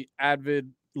the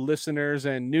avid listeners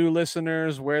and new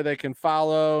listeners where they can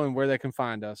follow and where they can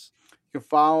find us. You can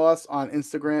follow us on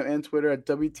Instagram and Twitter at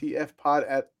WTF Pod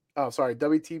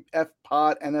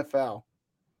NFL.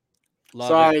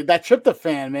 That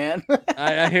tryptophan, man.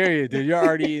 I hear you, dude. You're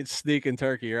already sneaking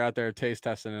turkey. You're out there taste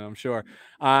testing it, I'm sure.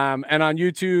 And on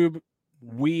YouTube,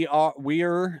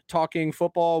 we're talking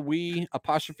football. We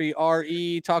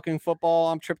 _RE talking football.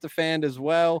 I'm tryptophan as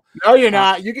well. No, you're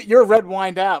not. You're red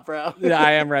wined out, bro. Yeah,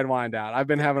 I am red wined out. I've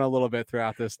been having a little bit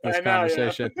throughout this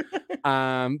conversation.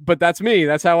 But that's me.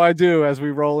 That's how I do as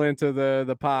we roll into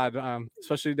the pod.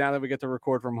 Especially now that we get to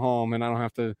record from home and I don't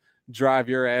have to drive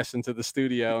your ass into the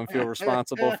studio and feel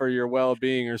responsible for your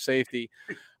well-being or safety.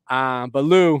 But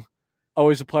Lou,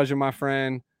 always a pleasure, my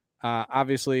friend.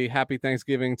 Obviously, happy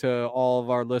Thanksgiving to all of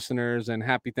our listeners and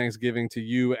happy Thanksgiving to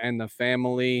you and the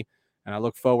family. And I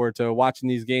look forward to watching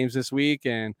these games this week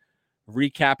and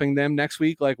recapping them next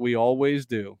week like we always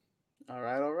do. All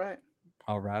right.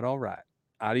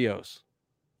 Adios.